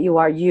about you, that you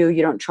are you.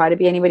 You don't try to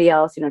be anybody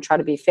else. You don't try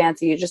to be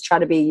fancy. You just try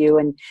to be you,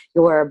 and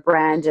your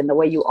brand and the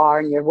way you are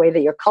and your way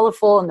that you're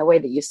colorful and the way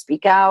that you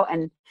speak out.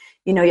 And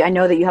you know, I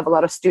know that you have a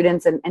lot of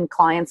students and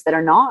clients that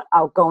are not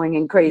outgoing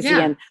and crazy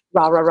and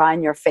rah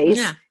in your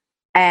face.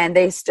 And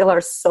they still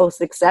are so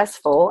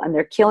successful and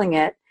they're killing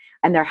it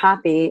and they're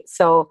happy.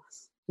 So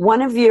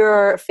one of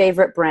your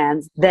favorite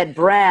brands that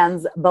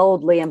brands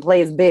boldly and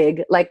plays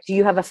big, like, do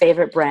you have a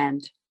favorite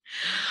brand?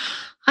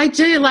 I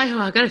do. Like,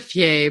 I've got a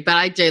few, but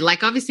I do.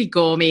 Like, obviously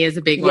Gourmet is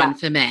a big one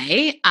for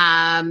me.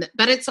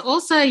 But it's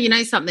also, you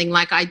know, something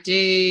like, I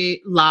do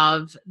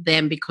love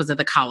them because of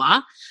the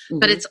color.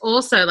 But it's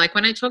also like,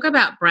 when I talk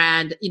about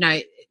brand, you know,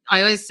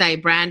 I always say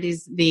brand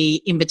is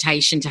the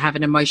invitation to have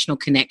an emotional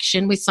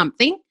connection with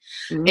something.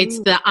 It's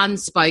the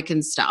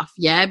unspoken stuff.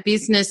 Yeah.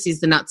 Business is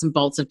the nuts and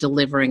bolts of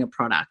delivering a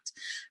product.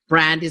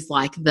 Brand is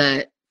like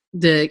the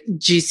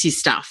juicy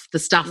stuff, the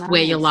stuff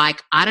where you're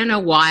like, I don't know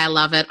why I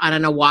love it. I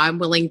don't know why I'm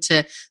willing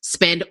to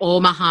spend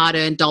all my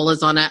hard-earned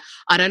dollars on it.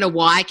 I don't know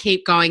why I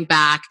keep going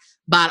back,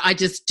 but I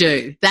just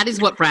do. That is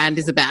what brand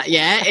is about.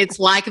 Yeah. It's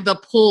like the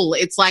pull.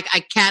 It's like, I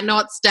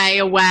cannot stay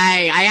away.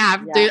 I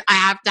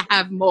have to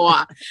have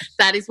more.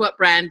 That is what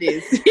brand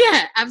is.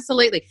 Yeah,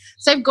 absolutely.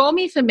 So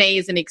Gourmet for me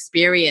is an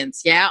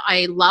experience. Yeah.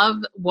 I love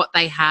what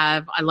they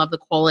have. I love the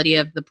quality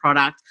of the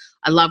product.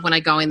 I love when I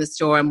go in the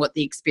store and what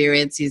the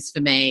experience is for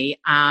me.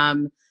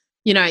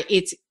 You know,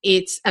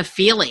 it's a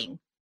feeling.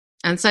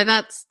 And so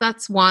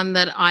that's one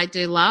that I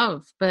do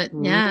love. But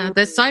yeah,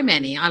 there's so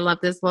many.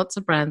 There's lots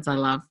of brands I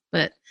love.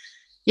 But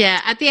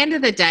Yeah, at the end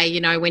of the day, you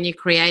know, when you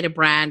create a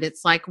brand,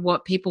 it's like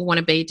what people want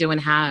to be, do,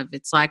 and have.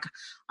 It's like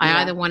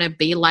I either want to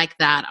be like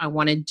that, I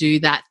want to do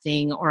that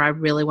thing, or I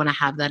really want to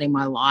have that in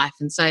my life.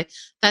 And so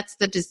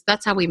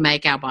that's how we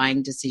make our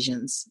buying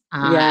decisions.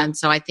 And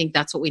so I think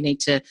that's what we need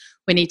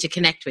to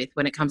connect with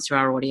when it comes to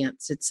our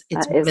audience. It's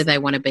what do they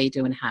want to be,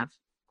 do, and have.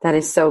 That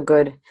is so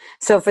good.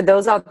 So for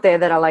those out there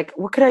that are like,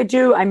 what could I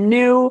do? I'm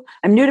new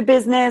to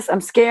business.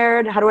 I'm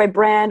scared. How do I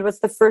brand? What's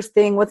the first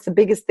thing? What's the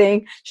biggest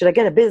thing? Should I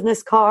get a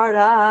business card?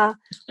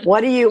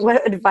 What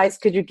advice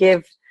could you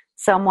give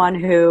someone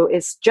who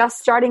is just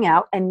starting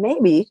out, and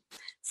maybe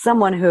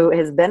someone who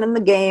has been in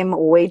the game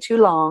way too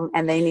long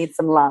and they need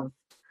some love?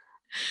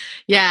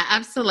 Yeah,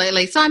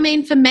 absolutely. So, I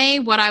mean, for me,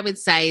 what I would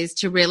say is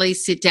to really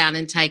sit down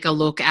and take a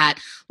look at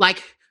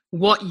like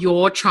what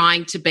you're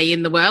trying to be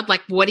in the world.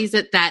 Like, what is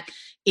it that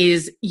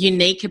is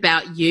unique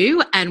about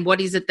you, and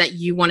what is it that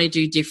you want to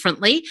do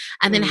differently?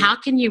 And then how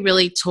can you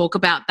really talk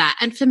about that?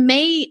 And for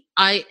me,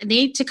 I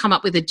need to come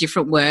up with a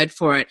different word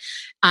for it.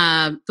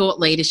 Thought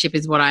leadership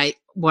is what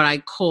I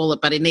call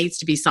it, but it needs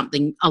to be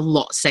something a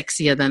lot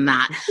sexier than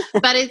that.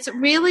 But it's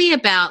really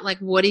about like,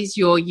 what is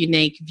your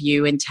unique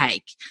view and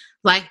take?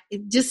 Like,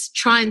 just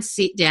try and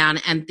sit down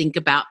and think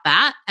about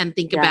that, and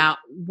think about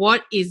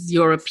what is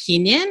your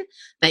opinion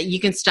that you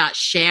can start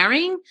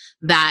sharing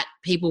that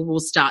people will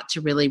start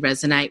to really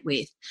resonate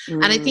with.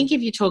 And I think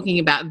if you're talking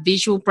about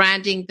visual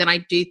branding, then I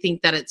do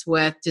think that it's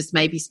worth just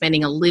maybe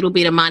spending a little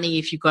bit of money.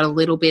 If you've got a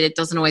little bit, it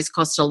doesn't always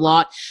cost a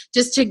lot,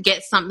 just to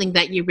get something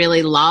that you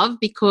really love.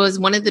 Because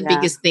one of the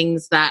biggest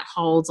things that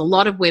holds a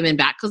lot of women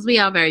back, because we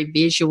are very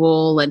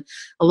visual and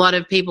a lot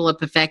of people are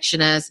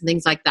perfectionists and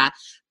things like that.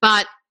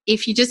 But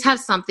if you just have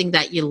something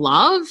that you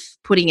love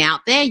putting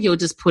out there, you'll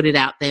just put it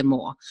out there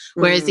more.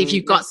 Whereas if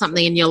you've got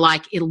something and you're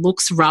like, it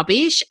looks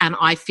rubbish and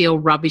I feel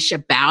rubbish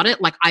about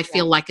it, like I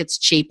feel like it's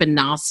cheap and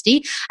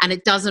nasty and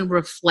it doesn't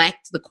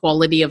reflect the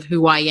quality of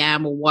who I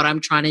am or what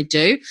I'm trying to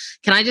do,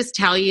 can I just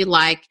tell you,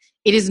 like,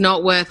 it is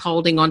not worth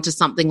holding on to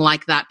something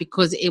like that,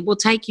 because it will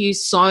take you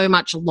so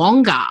much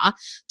longer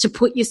to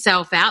put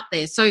yourself out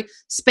there. So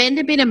spend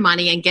a bit of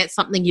money and get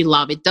something you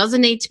love. It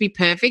doesn't need to be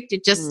perfect.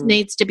 It just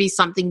needs to be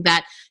something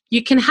that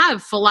you can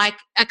have for like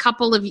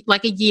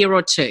a year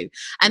or two.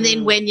 And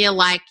then when you're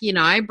like, you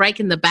know,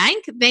 breaking the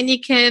bank, then you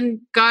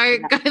can go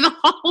the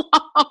whole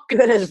lot.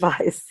 Good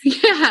advice.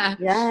 Yeah.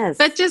 Yes.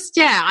 But just,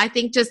 I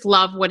think just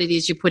love what it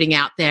is you're putting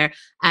out there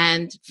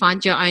and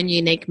find your own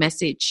unique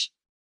message.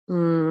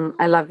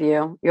 I love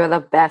you. You're the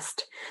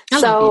best. I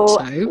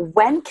love you too.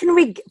 When can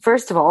we,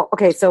 first of all,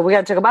 okay, so we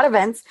got to talk about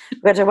events.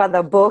 We got to talk about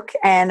the book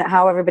and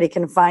how everybody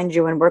can find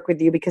you and work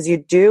with you, because you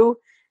do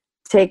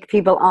take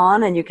people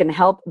on and you can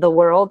help the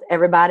world,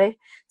 everybody.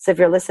 So if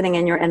you're listening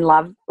and you're in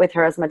love with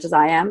her as much as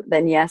I am,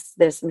 then yes,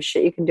 there's some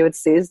shit you can do with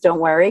Suz.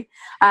 Don't worry.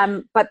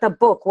 But the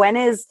book, when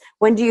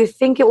do you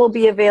think it will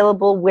be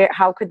available?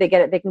 How could they get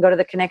it? They can go to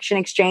the Connection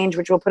Exchange,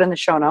 which we'll put in the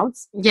show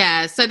notes.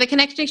 Yeah. So the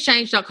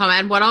connectionexchange.com.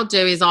 And what I'll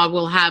do is I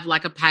will have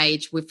like a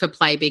page for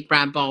Play Big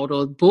Brand Bold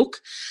or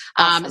book.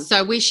 Awesome.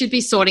 So we should be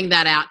sorting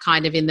that out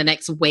kind of in the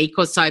next week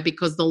or so,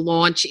 because the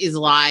launch is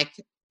like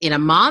in a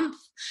month.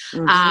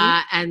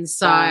 And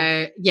so,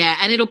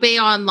 and it'll be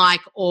on like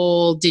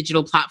all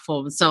digital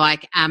platforms. So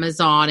like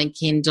Amazon and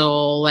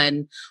Kindle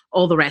and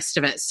all the rest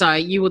of it. So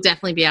you will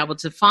definitely be able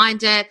to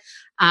find it.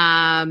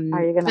 Are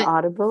you going to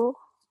Audible?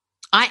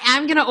 I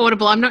am going to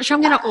Audible. I'm not sure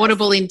I'm going to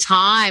Audible in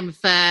time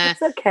for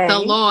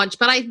the launch,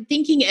 but I'm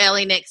thinking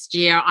early next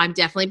year. I'm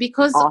definitely,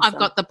 because I've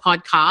got the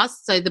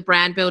podcast. So the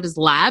Brand Builders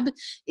Lab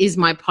is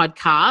my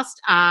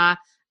podcast.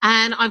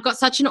 And I've got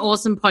such an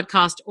awesome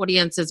podcast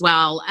audience as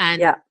well.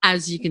 And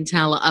as you can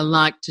tell, I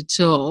like to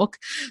talk.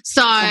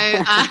 So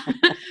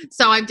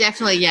so I'm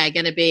definitely,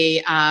 going to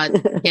be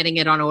getting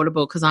it on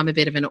Audible, because I'm a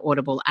bit of an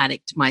Audible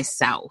addict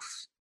myself.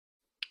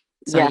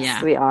 So,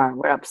 yes, we are.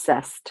 We're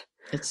obsessed.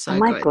 It's so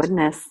good. Oh, my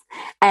goodness.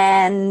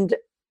 And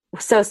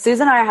so Suz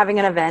and I are having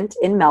an event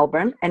in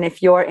Melbourne. And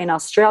if you're in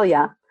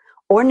Australia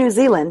or New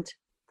Zealand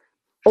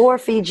or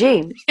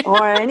Fiji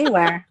or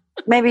anywhere,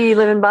 maybe you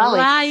live in Bali,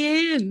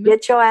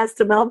 get your ass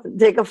to Melbourne,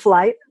 take a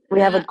flight. We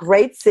have a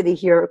great city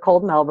here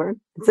called Melbourne.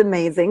 It's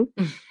amazing.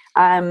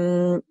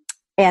 And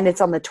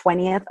it's on the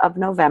 20th of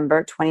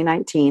November,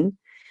 2019.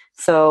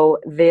 So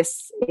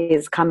this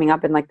is coming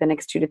up in like the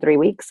next 2 to 3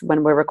 weeks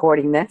when we're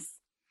recording this.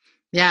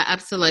 Yeah,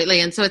 absolutely.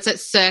 And so it's at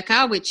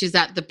Circa, which is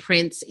at the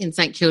Prince in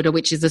St Kilda,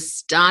 which is a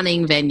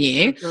stunning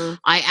venue.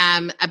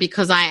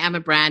 Because I am a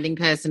branding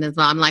person as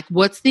well, I'm like,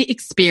 what's the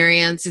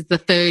experience? Is the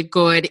food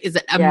good? Is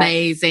it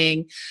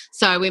amazing?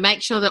 So we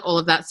make sure that all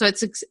of that. So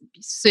it's a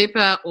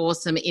super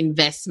awesome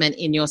investment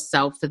in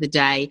yourself for the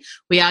day.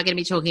 We are going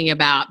to be talking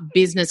about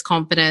business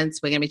confidence.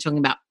 We're going to be talking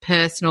about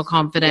personal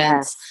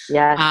confidence.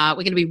 Yes.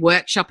 We're going to be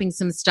workshopping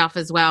some stuff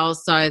as well,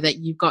 so that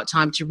you've got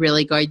time to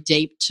really go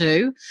deep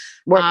too.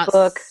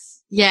 Workbook.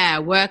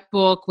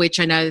 Workbook, which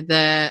I know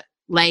the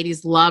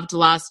ladies loved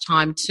last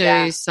time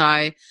too.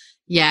 So,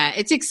 Yeah,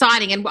 it's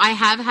exciting. And I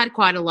have had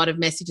quite a lot of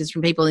messages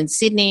from people in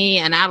Sydney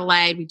and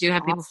Adelaide. We do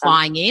have people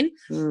flying in.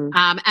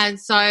 And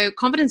so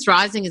Confidence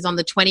Rising is on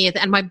the 20th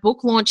and my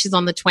book launch is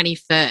on the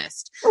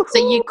 21st. Woo-hoo.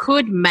 So you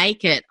could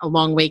make it a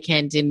long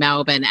weekend in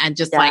Melbourne and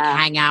just like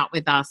hang out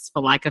with us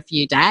for like a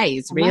few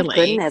days, really. My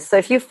goodness. So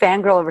if you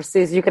fangirl over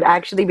Suz, you could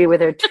actually be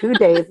with her 2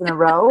 days in a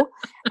row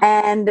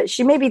and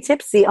she may be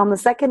tipsy on the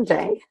second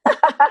day.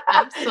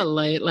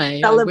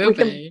 Absolutely. We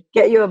can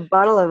get you a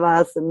bottle of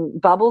us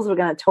and bubbles. We're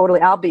going to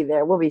I'll be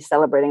there. We'll be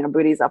celebrating our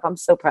booties up. I'm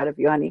so proud of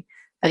you, honey.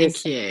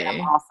 Thank you.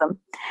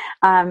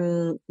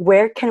 Awesome.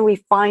 Where can we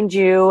find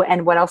you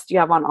and what else do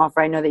you have on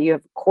offer? I know that you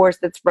have a course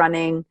that's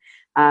running,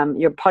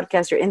 your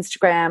podcast, your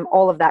Instagram,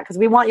 all of that. Because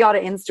we want y'all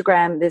to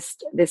Instagram this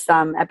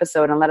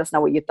episode and let us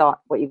know what you thought,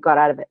 what you got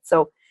out of it.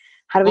 So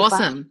how do we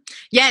find?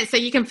 Yeah, so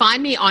you can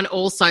find me on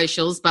all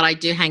socials, but I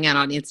do hang out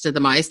on Insta the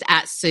most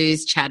at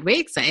Suz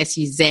Chadwick, so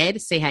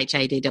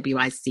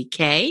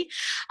SUZCHADWICK.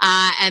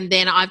 And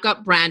then I've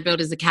got Brand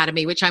Builders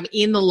Academy, which I'm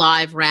in the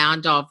live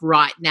round of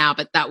right now,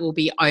 but that will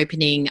be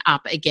opening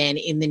up again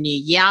in the new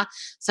year.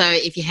 So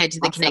if you head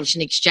to the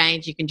Connection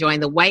Exchange, you can join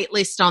the wait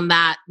list on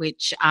that,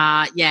 which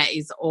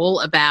is all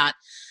about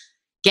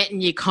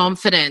getting you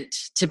confident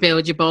to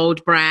build your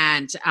bold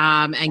brand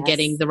and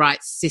getting the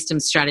right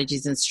systems,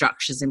 strategies and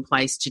structures in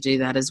place to do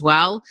that as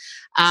well.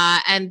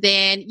 And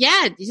then,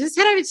 you just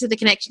head over to the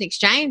Connection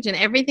Exchange and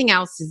everything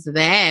else is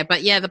there.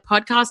 But the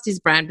podcast is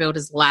Brand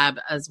Builders Lab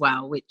as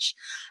well, which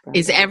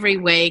is every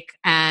week.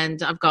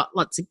 And I've got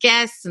lots of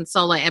guests and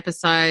solo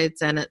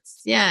episodes and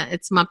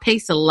it's my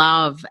piece of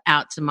love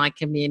out to my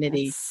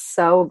community. That's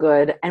so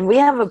good. And we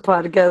have a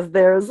podcast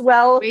there as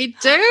well. We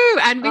do.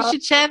 And we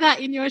should share that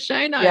in your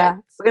show notes. Yeah,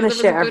 we're going to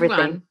share everything.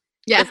 One.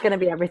 Yeah. It's going to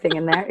be everything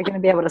in there. You're going to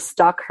be able to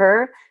stalk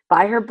her,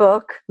 buy her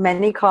book,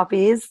 many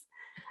copies,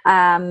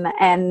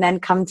 and then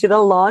come to the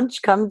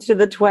launch, come to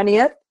the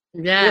 20th.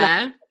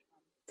 Yeah.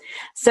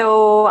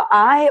 So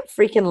I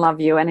freaking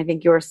love you and I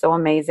think you're so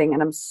amazing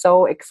and I'm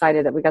so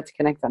excited that we got to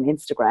connect on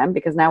Instagram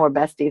because now we're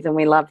besties and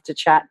we love to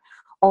chat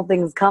all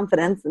things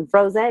confidence and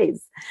frosés.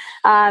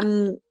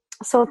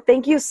 So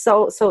thank you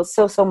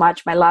so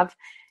much, my love.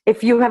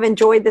 If you have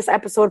enjoyed this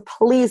episode,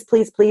 please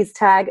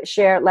tag,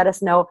 share, let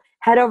us know.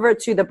 Head over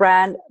to the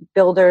Brand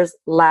Builders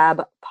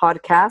Lab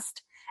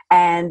podcast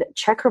and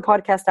check her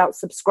podcast out,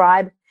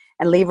 subscribe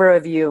and leave a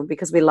review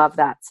because we love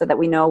that so that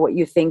we know what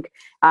you think.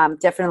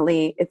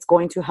 Definitely, it's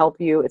going to help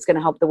you. It's going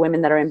to help the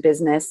women that are in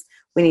business.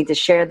 We need to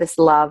share this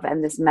love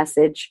and this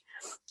message.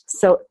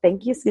 So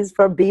thank you, Suz,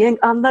 for being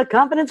on the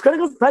Confidence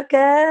Chronicles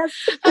podcast.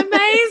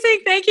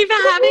 Amazing. Thank you for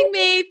having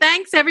me.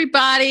 Thanks,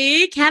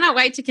 everybody. Cannot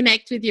wait to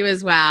connect with you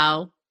as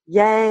well.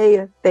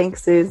 Yay.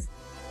 Thanks, Suz.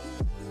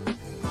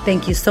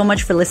 Thank you so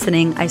much for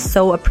listening. I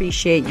so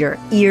appreciate your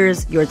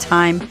ears, your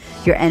time,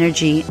 your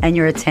energy, and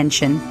your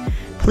attention.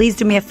 Please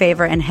do me a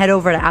favor and head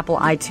over to Apple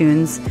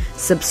iTunes,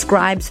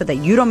 subscribe so that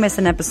you don't miss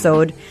an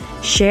episode.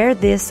 Share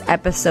this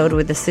episode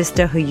with a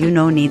sister who you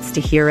know needs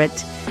to hear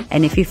it.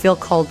 And if you feel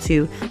called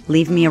to,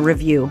 leave me a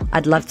review.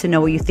 I'd love to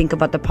know what you think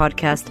about the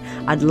podcast.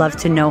 I'd love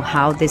to know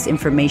how this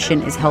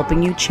information is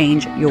helping you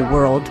change your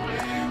world.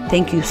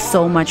 Thank you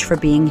so much for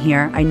being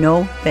here. I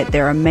know that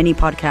there are many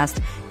podcasts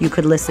you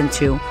could listen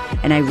to,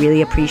 and I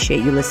really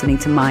appreciate you listening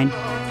to mine.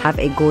 Have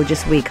a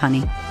gorgeous week,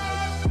 honey.